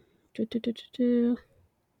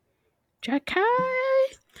 Jack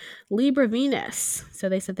Libra Venus. So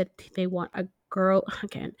they said that they want a girl.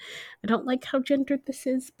 Again, I don't like how gendered this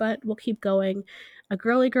is, but we'll keep going. A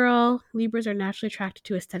girly girl. Libras are naturally attracted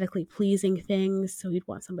to aesthetically pleasing things, so you'd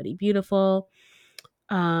want somebody beautiful.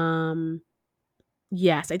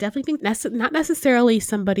 Yes, I definitely think not necessarily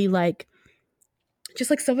somebody like just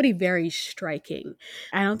like somebody very striking.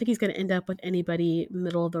 I don't think he's going to end up with anybody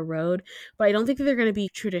middle of the road, but I don't think that they're going to be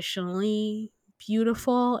traditionally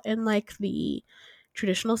beautiful in like the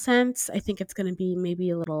traditional sense. I think it's going to be maybe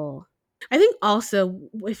a little. I think also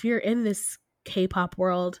if you're in this K-pop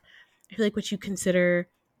world, I feel like what you consider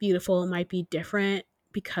beautiful might be different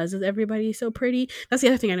because of everybody so pretty. That's the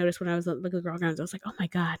other thing I noticed when I was looking at the girl guns. I was like, oh my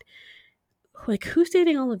god, like who's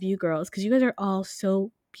dating all of you girls? Because you guys are all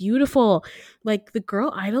so beautiful. Like the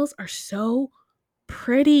girl idols are so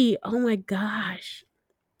pretty. Oh my gosh.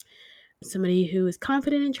 Somebody who is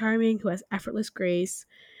confident and charming, who has effortless grace,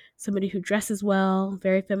 somebody who dresses well,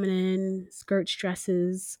 very feminine, skirts,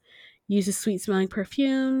 dresses, uses sweet smelling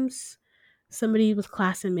perfumes, somebody with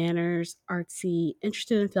class and manners, artsy,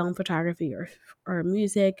 interested in film photography or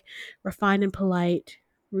music, refined and polite,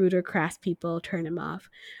 rude or crass people turn him off.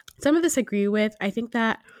 Some of this I agree with. I think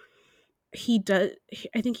that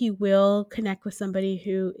I think he will connect with somebody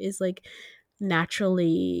who is like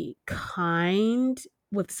naturally kind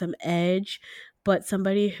with some edge, but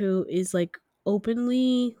somebody who is like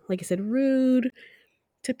openly, like I said, rude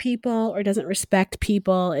to people or doesn't respect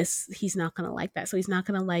people is he's not gonna like that. So he's not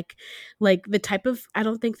gonna like the type of I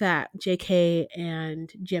don't think that JK and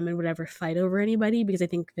Jimin would ever fight over anybody because I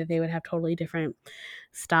think that they would have totally different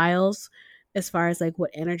styles as far as like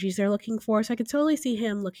what energies they're looking for. So I could totally see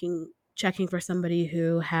him checking for somebody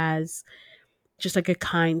who has just like a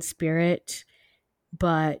kind spirit.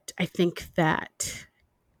 But I think that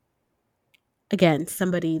again,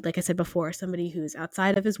 somebody, like I said before, somebody who's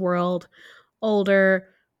outside of his world, older,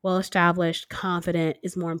 well established, confident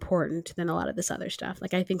is more important than a lot of this other stuff.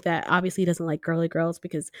 Like I think that obviously he doesn't like girly girls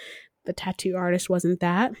because the tattoo artist wasn't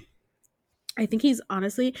that. I think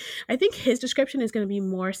I think his description is going to be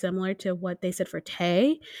more similar to what they said for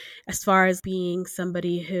Tay, as far as being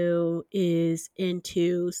somebody who is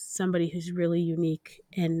into somebody who's really unique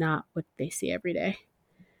and not what they see every day.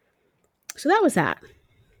 So that was that.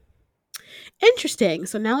 Interesting.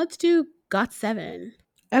 So now let's do GOT7.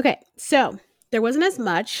 Okay, so there wasn't as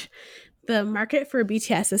much. The market for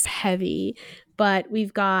BTS is heavy, but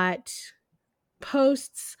we've got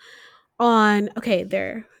posts on, okay,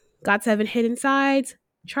 there. GOT7 hidden sides,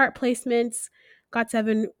 chart placements,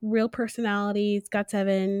 GOT7 real personalities,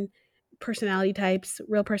 GOT7 personality types,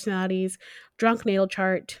 real personalities, drunk natal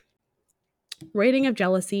chart, rating of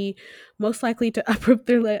jealousy, most likely to uproot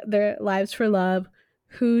their lives for love,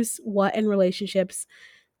 who's what in relationships,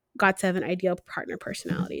 GOT7 ideal partner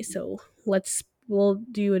personality. So we'll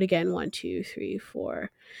do it again. 1, 2, 3,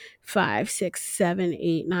 4, 5, 6, 7,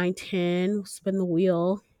 8, 9, 10. We'll spin the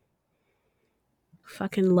wheel.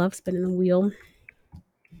 Fucking love spinning the wheel.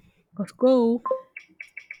 Let's go.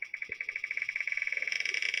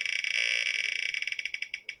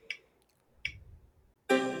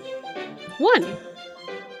 One.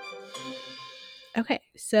 Okay,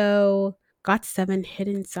 so GOT7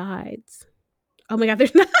 hidden sides. Oh my god,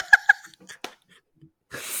 there's not.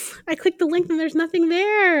 I clicked the link and there's nothing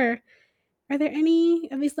there. Are there any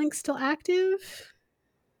of these links still active?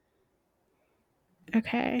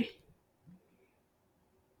 Okay.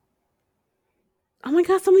 Oh my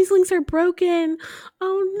god, some of these links are broken.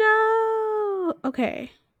 Oh no.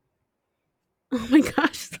 Okay. Oh my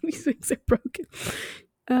gosh, some of these links are broken.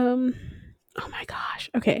 Oh my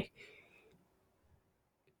gosh. Okay.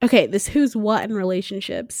 Okay, this who's what in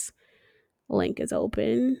relationships link is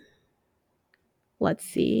open. Let's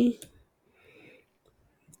see.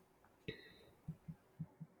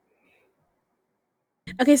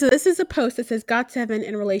 Okay, so this is a post that says GOT7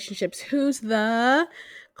 in relationships. Who's the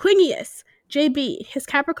clingiest? JB. His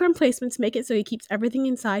Capricorn placements make it so he keeps everything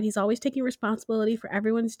inside. He's always taking responsibility for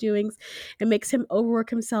everyone's doings. It makes him overwork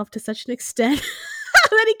himself to such an extent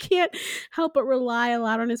that he can't help but rely a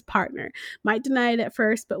lot on his partner. Might deny it at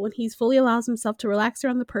first, but when he's fully allows himself to relax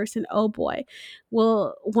around the person, oh boy,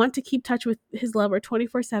 will want to keep touch with his lover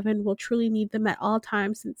 24/7, will truly need them at all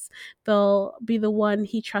times since they'll be the one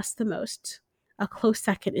he trusts the most. A close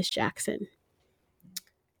second is Jackson.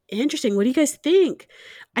 Interesting. What do you guys think?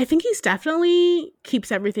 I think he's definitely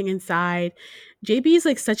keeps everything inside. JB is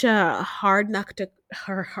like such a hard nut to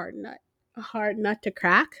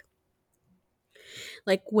crack.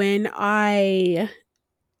 Like when I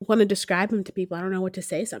want to describe him to people, I don't know what to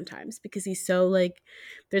say sometimes because he's so like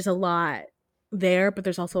there's a lot there, but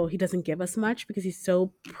there's also, he doesn't give us much because he's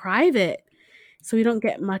so private. So we don't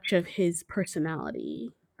get much of his personality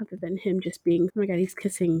other than him just being, oh my God, he's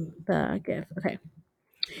kissing the gift. Okay.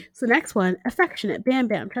 So next one, affectionate. Bam,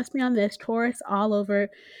 bam. Trust me on this. Taurus all over,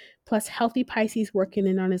 plus healthy Pisces working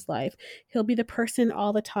in on his life. He'll be the person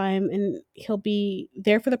all the time, and he'll be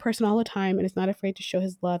there for the person all the time, and is not afraid to show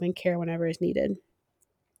his love and care whenever is needed.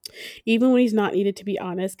 Even when he's not needed, to be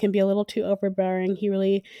honest, can be a little too overbearing. He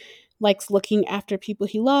really likes looking after people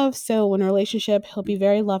he loves. So in a relationship, he'll be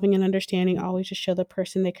very loving and understanding, always just show the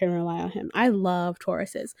person they can rely on him. I love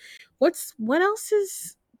Tauruses. What's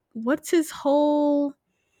his whole,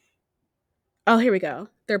 oh, here we go.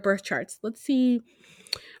 Their birth charts. Let's see.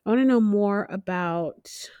 I want to know more about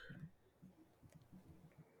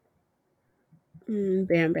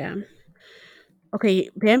Bam Bam. Okay,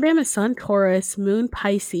 Bam Bam is Sun Taurus, Moon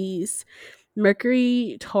Pisces,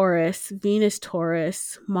 Mercury Taurus, Venus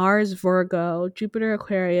Taurus, Mars Virgo, Jupiter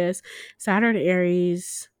Aquarius, Saturn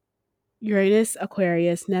Aries, Uranus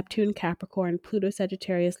Aquarius, Neptune Capricorn, Pluto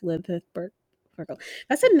Sagittarius, Lilith Virgo.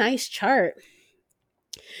 That's a nice chart.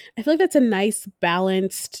 I feel like that's a nice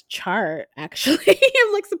balanced chart, actually.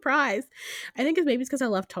 I'm like surprised. I think it's maybe because I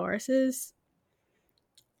love Tauruses.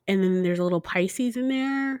 And then there's a little Pisces in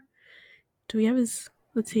there. Do we have his,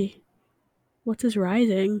 let's see. What's his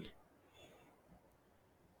rising?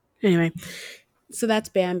 Anyway, so that's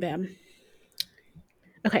Bam Bam.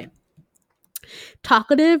 Okay.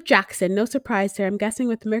 Talkative Jackson. No surprise there. I'm guessing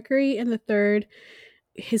with Mercury in the third,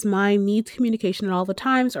 his mind needs communication at all the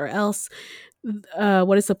times, or else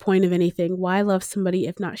what is the point of anything? Why love somebody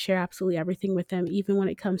if not share absolutely everything with them, even when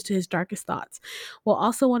it comes to his darkest thoughts? Will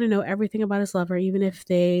also want to know everything about his lover, even if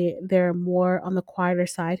they're more on the quieter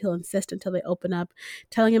side. He'll insist until they open up,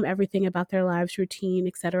 telling him everything about their lives, routine,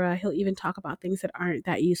 etc. He'll even talk about things that aren't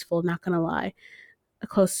that useful, not gonna lie. A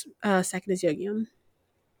close second is Yogyun.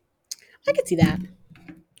 I could see that.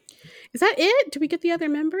 Is that it? Do we get the other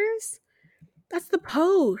members? That's the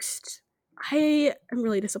post. I am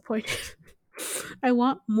really disappointed. I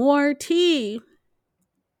want more tea.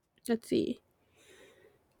 Let's see.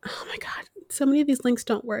 Oh my God. So many of these links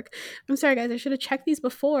don't work. I'm sorry, guys. I should have checked these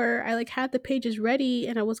before. I had the pages ready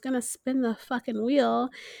and I was going to spin the fucking wheel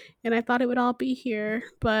and I thought it would all be here.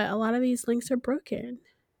 But a lot of these links are broken.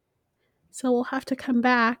 So we'll have to come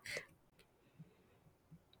back.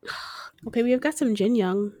 Okay, we've got some Jin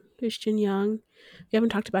Young. There's Jin Young. We haven't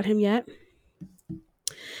talked about him yet.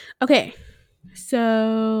 Okay. So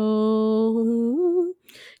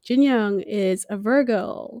Jin Young is a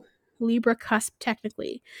Virgo, Libra cusp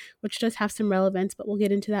technically, which does have some relevance, but we'll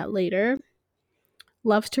get into that later.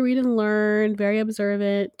 Loves to read and learn, very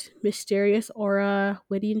observant, mysterious aura,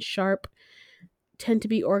 witty and sharp, tend to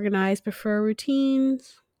be organized, prefer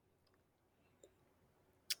routines.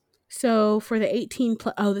 So for the 18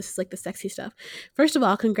 plus, oh, this is like the sexy stuff. First of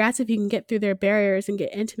all, congrats if you can get through their barriers and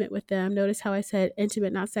get intimate with them. Notice how I said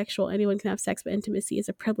intimate, not sexual. Anyone can have sex, but intimacy is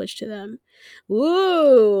a privilege to them.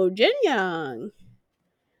 Woo, Jin Young.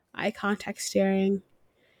 Eye contact staring.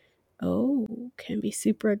 Oh, can be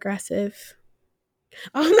super aggressive.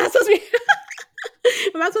 Oh, I'm not supposed to be.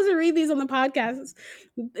 I'm not supposed to read these on the podcast.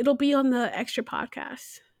 It'll be on the extra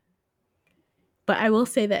podcast. But I will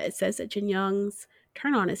say that it says that Jin Young's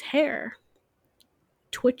turn on his hair,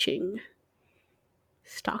 twitching,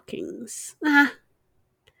 stockings.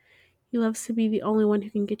 He loves to be the only one who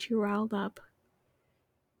can get you riled up.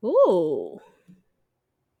 Ooh.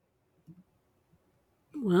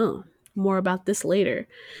 Well, more about this later.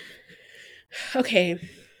 Okay,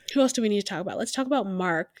 who else do we need to talk about? Let's talk about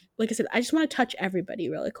Mark. Like I said, I just want to touch everybody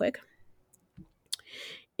really quick.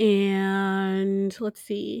 And let's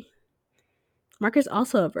see. Mark is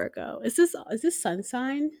also a Virgo. Is this sun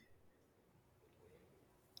sign?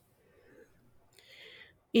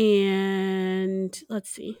 And let's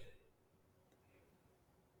see.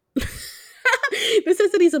 This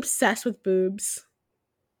says that he's obsessed with boobs.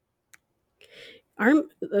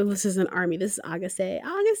 This isn't Army. This is Agase.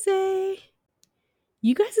 Agase.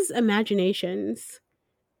 You guys' imaginations.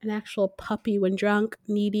 An actual puppy when drunk,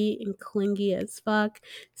 needy and clingy as fuck,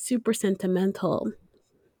 super sentimental.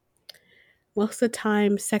 Most of the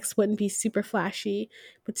time, sex wouldn't be super flashy,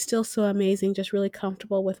 but still so amazing, just really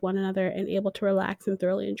comfortable with one another and able to relax and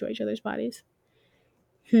thoroughly enjoy each other's bodies.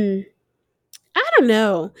 I don't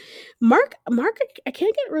know. Mark, I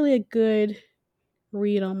can't get really a good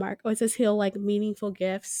read on Mark. Oh, it says he'll like meaningful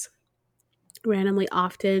gifts randomly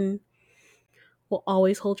often, will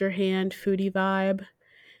always hold your hand, foodie vibe,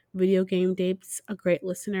 video game dates, a great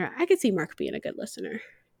listener. I could see Mark being a good listener,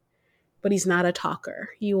 but he's not a talker.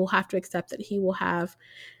 You will have to accept that he will have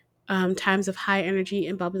times of high energy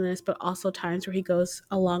and bubbliness, but also times where he goes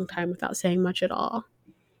a long time without saying much at all.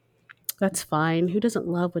 That's fine. Who doesn't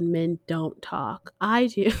love when men don't talk? I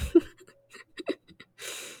do.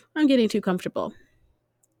 I'm getting too comfortable.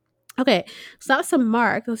 Okay, so that's some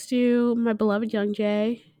Mark. Let's do my beloved Young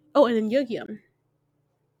Jae. Oh, and then Yugyeom.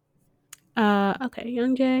 Okay,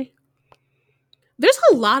 Young Jae. There's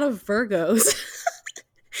a lot of Virgos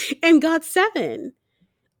in GOT7.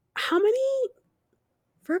 How many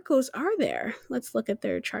Virgos are there? Let's look at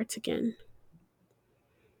their charts again.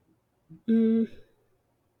 I'm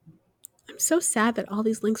so sad that all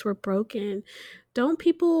these links were broken. Aren't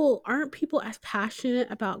people as passionate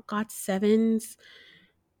about GOT7's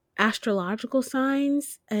astrological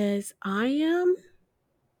signs as I am?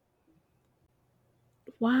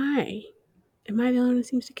 Why? Am I the only one who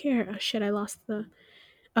seems to care? Oh shit, I lost the.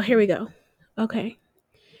 Oh, here we go. Okay.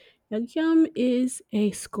 Yum is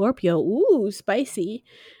a Scorpio. Ooh, spicy.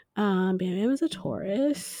 Bam Bam is a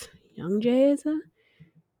Taurus. Young Jae is a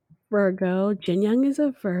Virgo. Jin Young is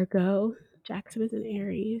a Virgo. Jackson is an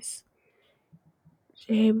Aries.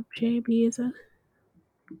 JB is a.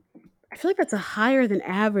 I feel like that's a higher than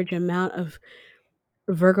average amount of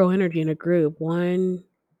Virgo energy in a group. 1,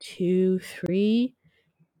 2, 3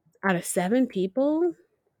 out of 7 people.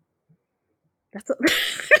 That's a,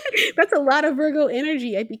 that's a lot of Virgo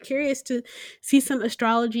energy. I'd be curious to see some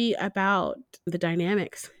astrology about the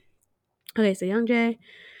dynamics. Okay, so Young Jae.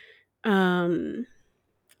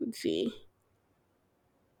 Let's see.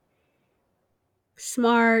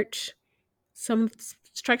 Smart. Some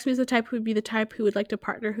strikes me as the type who would be the type who would like to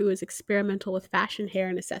partner who is experimental with fashion, hair,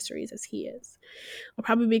 and accessories as he is. I'll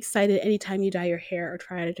probably be excited anytime you dye your hair or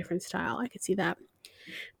try out a different style. I could see that.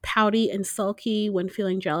 Pouty and sulky when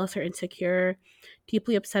feeling jealous or insecure.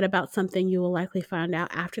 Deeply upset about something you will likely find out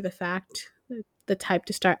after the fact. The type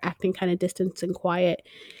to start acting kind of distant and quiet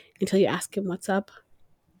until you ask him what's up.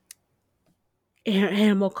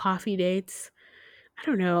 Animal coffee dates. I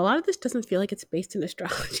don't know. A lot of this doesn't feel like it's based in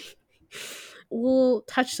astrology. We'll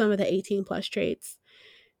touch some of the 18 plus traits.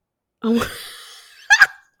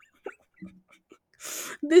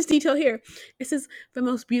 This detail here. It says the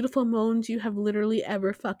most beautiful moans you have literally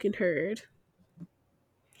ever fucking heard.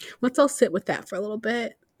 Let's all sit with that for a little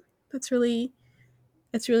bit. That's really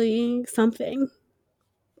something.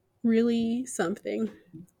 Really something.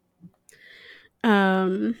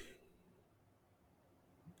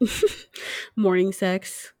 Morning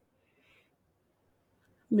sex.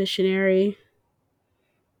 Missionary.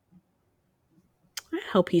 I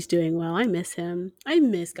hope he's doing well. I miss him. I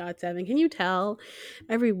miss GOT7. Can you tell?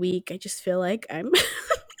 Every week I just feel like I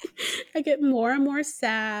get more and more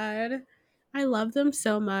sad. I love them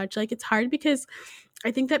so much. Like it's hard because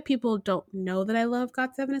I think that people don't know that I love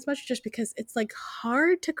GOT7 as much just because it's like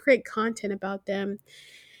hard to create content about them.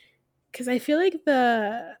 Cuz I feel like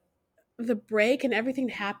the break and everything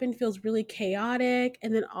that happened feels really chaotic,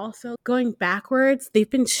 and then also going backwards,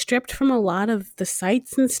 they've been stripped from a lot of the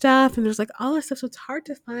sites and stuff, and there's like all this stuff, so it's hard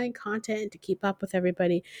to find content and to keep up with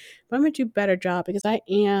everybody. But I'm gonna do a better job because I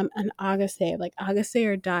am an Agase, like Agase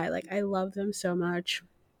or die. Like I love them so much.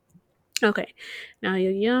 Okay, now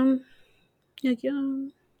Yugyeom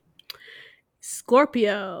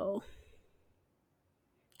Scorpio.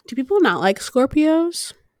 Do people not like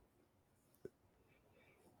Scorpios?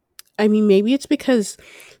 I mean, maybe it's because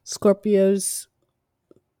Scorpios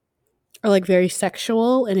are like very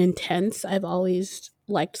sexual and intense. I've always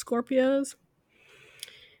liked Scorpios.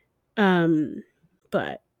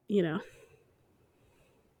 But, you know.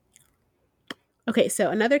 Okay, so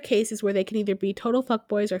another case is where they can either be total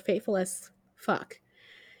fuckboys or faithful as fuck.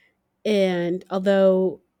 And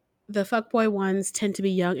although the fuckboy ones tend to be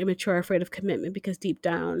young, immature, afraid of commitment because deep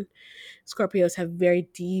down, Scorpios have very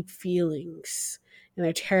deep feelings and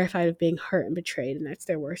they're terrified of being hurt and betrayed, and that's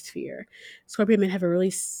their worst fear. Scorpio men have a really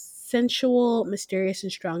sensual, mysterious, and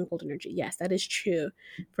strong bold energy. Yes, that is true.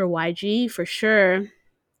 For YG, for sure.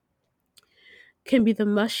 Can be the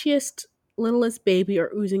mushiest, littlest baby or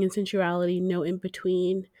oozing in sensuality, no in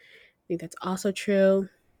between. I think that's also true.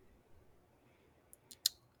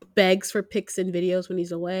 Begs for pics and videos when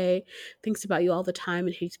he's away. Thinks about you all the time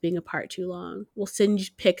and hates being apart too long. Will send you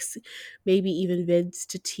pics, maybe even vids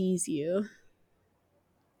to tease you.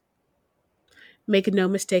 Make no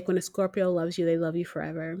mistake, when a Scorpio loves you, they love you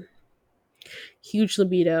forever. Huge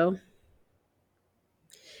libido.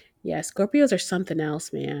 Yeah, Scorpios are something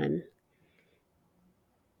else, man.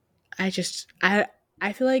 I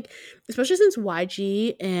feel like, especially since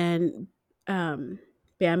YG and Bam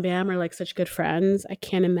Bam are like such good friends, I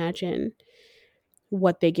can't imagine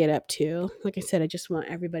what they get up to. Like I said, I just want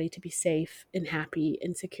everybody to be safe and happy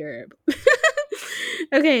and secure.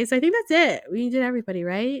 Okay, so I think that's it. We did everybody,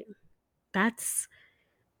 right? That's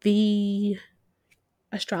the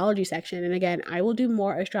astrology section. And again, I will do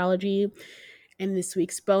more astrology in this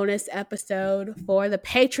week's bonus episode for the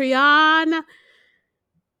Patreon.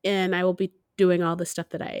 And I will be doing all the stuff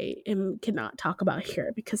that I cannot talk about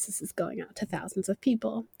here because this is going out to thousands of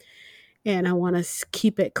people. And I want to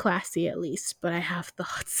keep it classy at least, but I have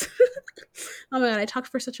thoughts. Oh my God, I talked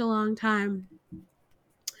for such a long time.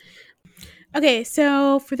 Okay,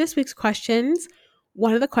 so for this week's questions,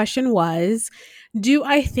 one of the question was, do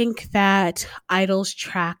I think that idols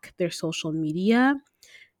track their social media?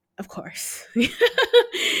 Of course.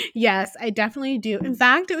 Yes, I definitely do. In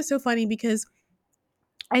fact, it was so funny because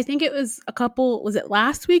I think it was was it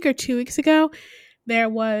last week or 2 weeks ago? There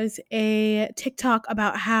was a TikTok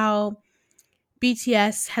about how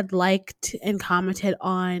BTS had liked and commented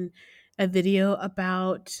on a video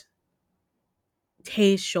about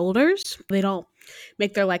Tae's shoulders. They don't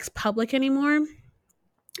make their likes public anymore.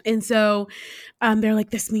 And so they're like,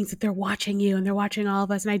 this means that they're watching you and they're watching all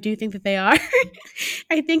of us. And I do think that they are.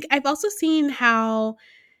 I think I've also seen how,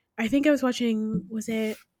 I think I was watching,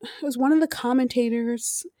 it was one of the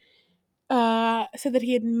commentators said that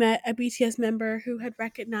he had met a BTS member who had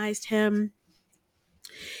recognized him.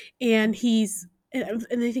 And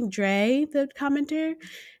I think Dre, the commenter,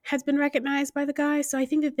 has been recognized by the guy. So I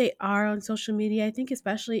think that they are on social media. I think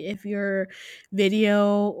especially if your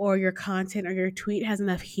video or your content or your tweet has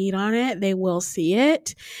enough heat on it, they will see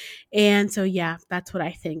it. And so, yeah, that's what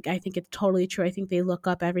I think. I think it's totally true. I think they look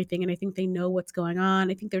up everything and I think they know what's going on.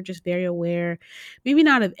 I think they're just very aware, maybe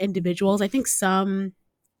not of individuals. I think some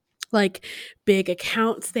like big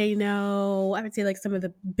accounts they know. I would say like some of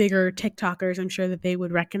the bigger TikTokers, I'm sure that they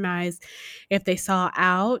would recognize if they saw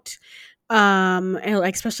out. And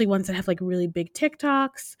like especially ones that have like really big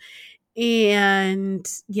TikToks. And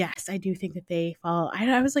yes, I do think that they follow.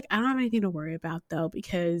 I was like, I don't have anything to worry about though,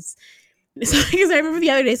 because I remember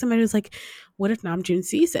the other day somebody was like, what if Namjoon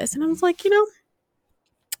sees this? And I was like,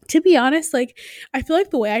 to be honest, like, I feel like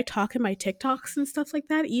the way I talk in my TikToks and stuff like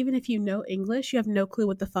that, even if you know English, you have no clue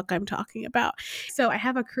what the fuck I'm talking about. So I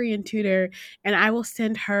have a Korean tutor and I will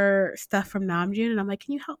send her stuff from Namjoon and I'm like,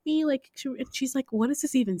 can you help me? Like, and she's like, what does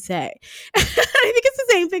this even say? I think it's the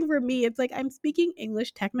same thing for me. It's like, I'm speaking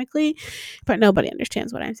English technically, but nobody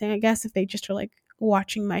understands what I'm saying. I guess if they just are like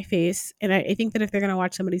watching my face, and I think that if they're going to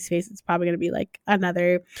watch somebody's face, it's probably going to be like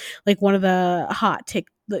another, like one of the hot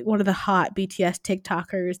BTS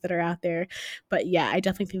TikTokers that are out there. But yeah, I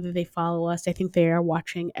definitely think that they follow us. I think they are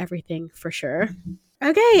watching everything for sure.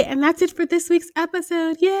 Okay, and that's it for this week's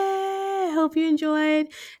episode. Yay! Hope you enjoyed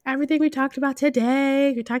everything we talked about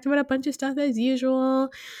today. We talked about a bunch of stuff as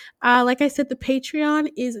usual. Like I said, the Patreon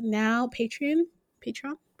is now Patreon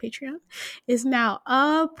is now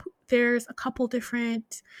up. There's a couple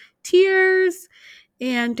different tiers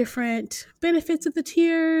and different benefits of the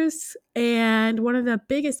tiers. And one of the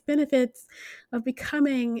biggest benefits of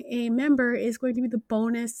becoming a member is going to be the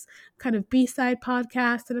bonus kind of B-side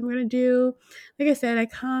podcast that I'm going to do. Like I said, I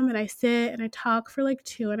come and I sit and I talk for like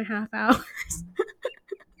 2.5 hours.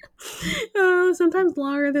 Sometimes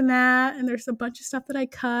longer than that. And there's a bunch of stuff that I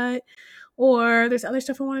cut. Or there's other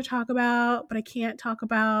stuff I want to talk about, but I can't talk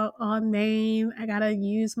about on main. I gotta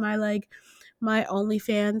use my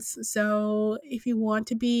OnlyFans. So if you want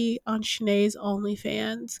to be on Shanae's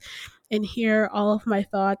OnlyFans and hear all of my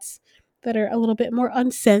thoughts that are a little bit more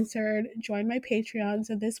uncensored, join my Patreon.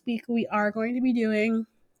 So this week we're going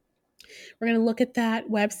to look at that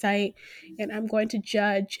website and I'm going to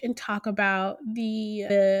judge and talk about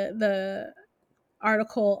the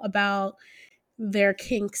article about their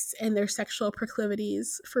kinks and their sexual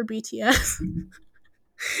proclivities for BTS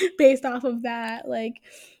based off of that, like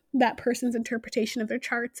that person's interpretation of their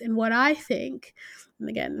charts and what I think. And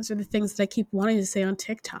again, those are the things that I keep wanting to say on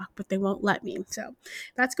TikTok, but they won't let me. So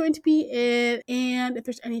that's going to be it. And if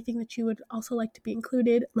there's anything that you would also like to be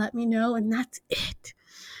included, let me know. And that's it.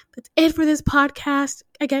 That's it for this podcast.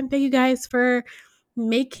 Again, thank you guys for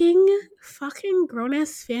making fucking Grown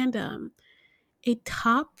Ass Fandom a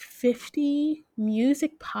top 50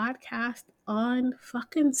 music podcast on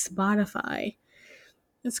fucking Spotify.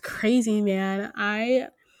 It's crazy, man. I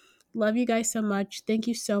love you guys so much. Thank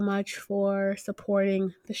you so much for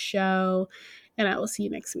supporting the show, and I will see you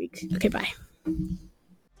next week. Okay, bye.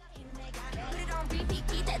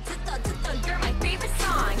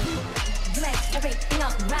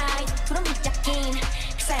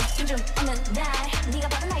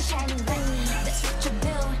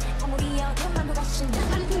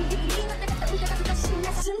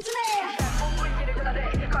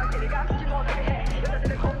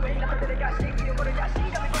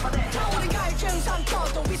 좀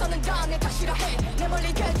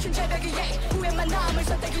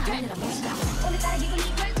오늘따라 기분이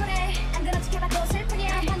꿀꿀해 안 그런 척해봐도 슬프게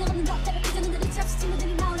반응 없는 것 때문에 그저 눈을 잊지 없이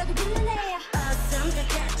친구들이 나오라고 불러내 어썸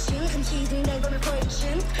같은 흔히들 내 몸을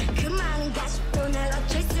보여준 그 많은 가식도 날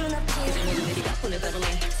어쩔 순 없지 모든 일이 가뿐해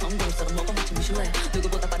배틀링 성공처럼 먹어 맞춘 미슐랭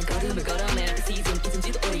누구보다 빠른 걸음을 걸어내 그 시즌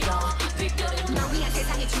있은지도 오리라 뒷걸음 널 위한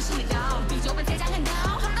세상의 중심이다 비좁은 세상은 너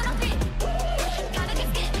한번 높이 가득히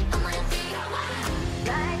skip on my feet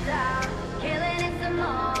Lights out, killing it some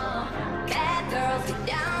more Bad girls get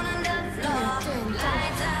down on the floor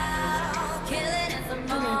Lights out, killing it some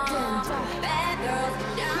more Bad girls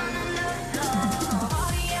get down on the floor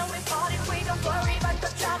Party and we party, we don't worry about the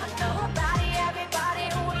drama Nobody, everybody,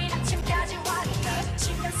 우리 아침까지 와니까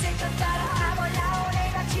신경 쓸 것 따라하몰라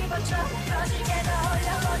우리가 집어줘 터지게 더 올려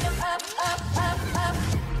volume up, up, up, up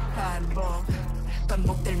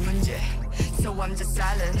반복될 문제 So I'm just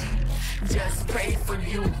silent Just pray for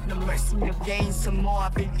you No mercy, no gain Some more I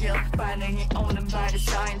big guilt 반응이 오는 by the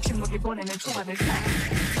sign 침묵이 보내는 조합을 Do it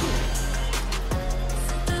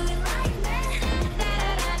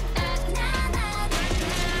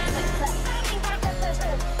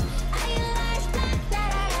like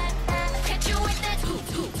that I like that Hit you with that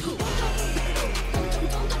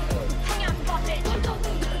Hang out pop it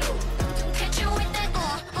Hit you with that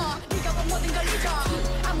네가 본 모든 걸 잊어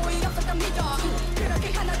아무 일 없었던 믿어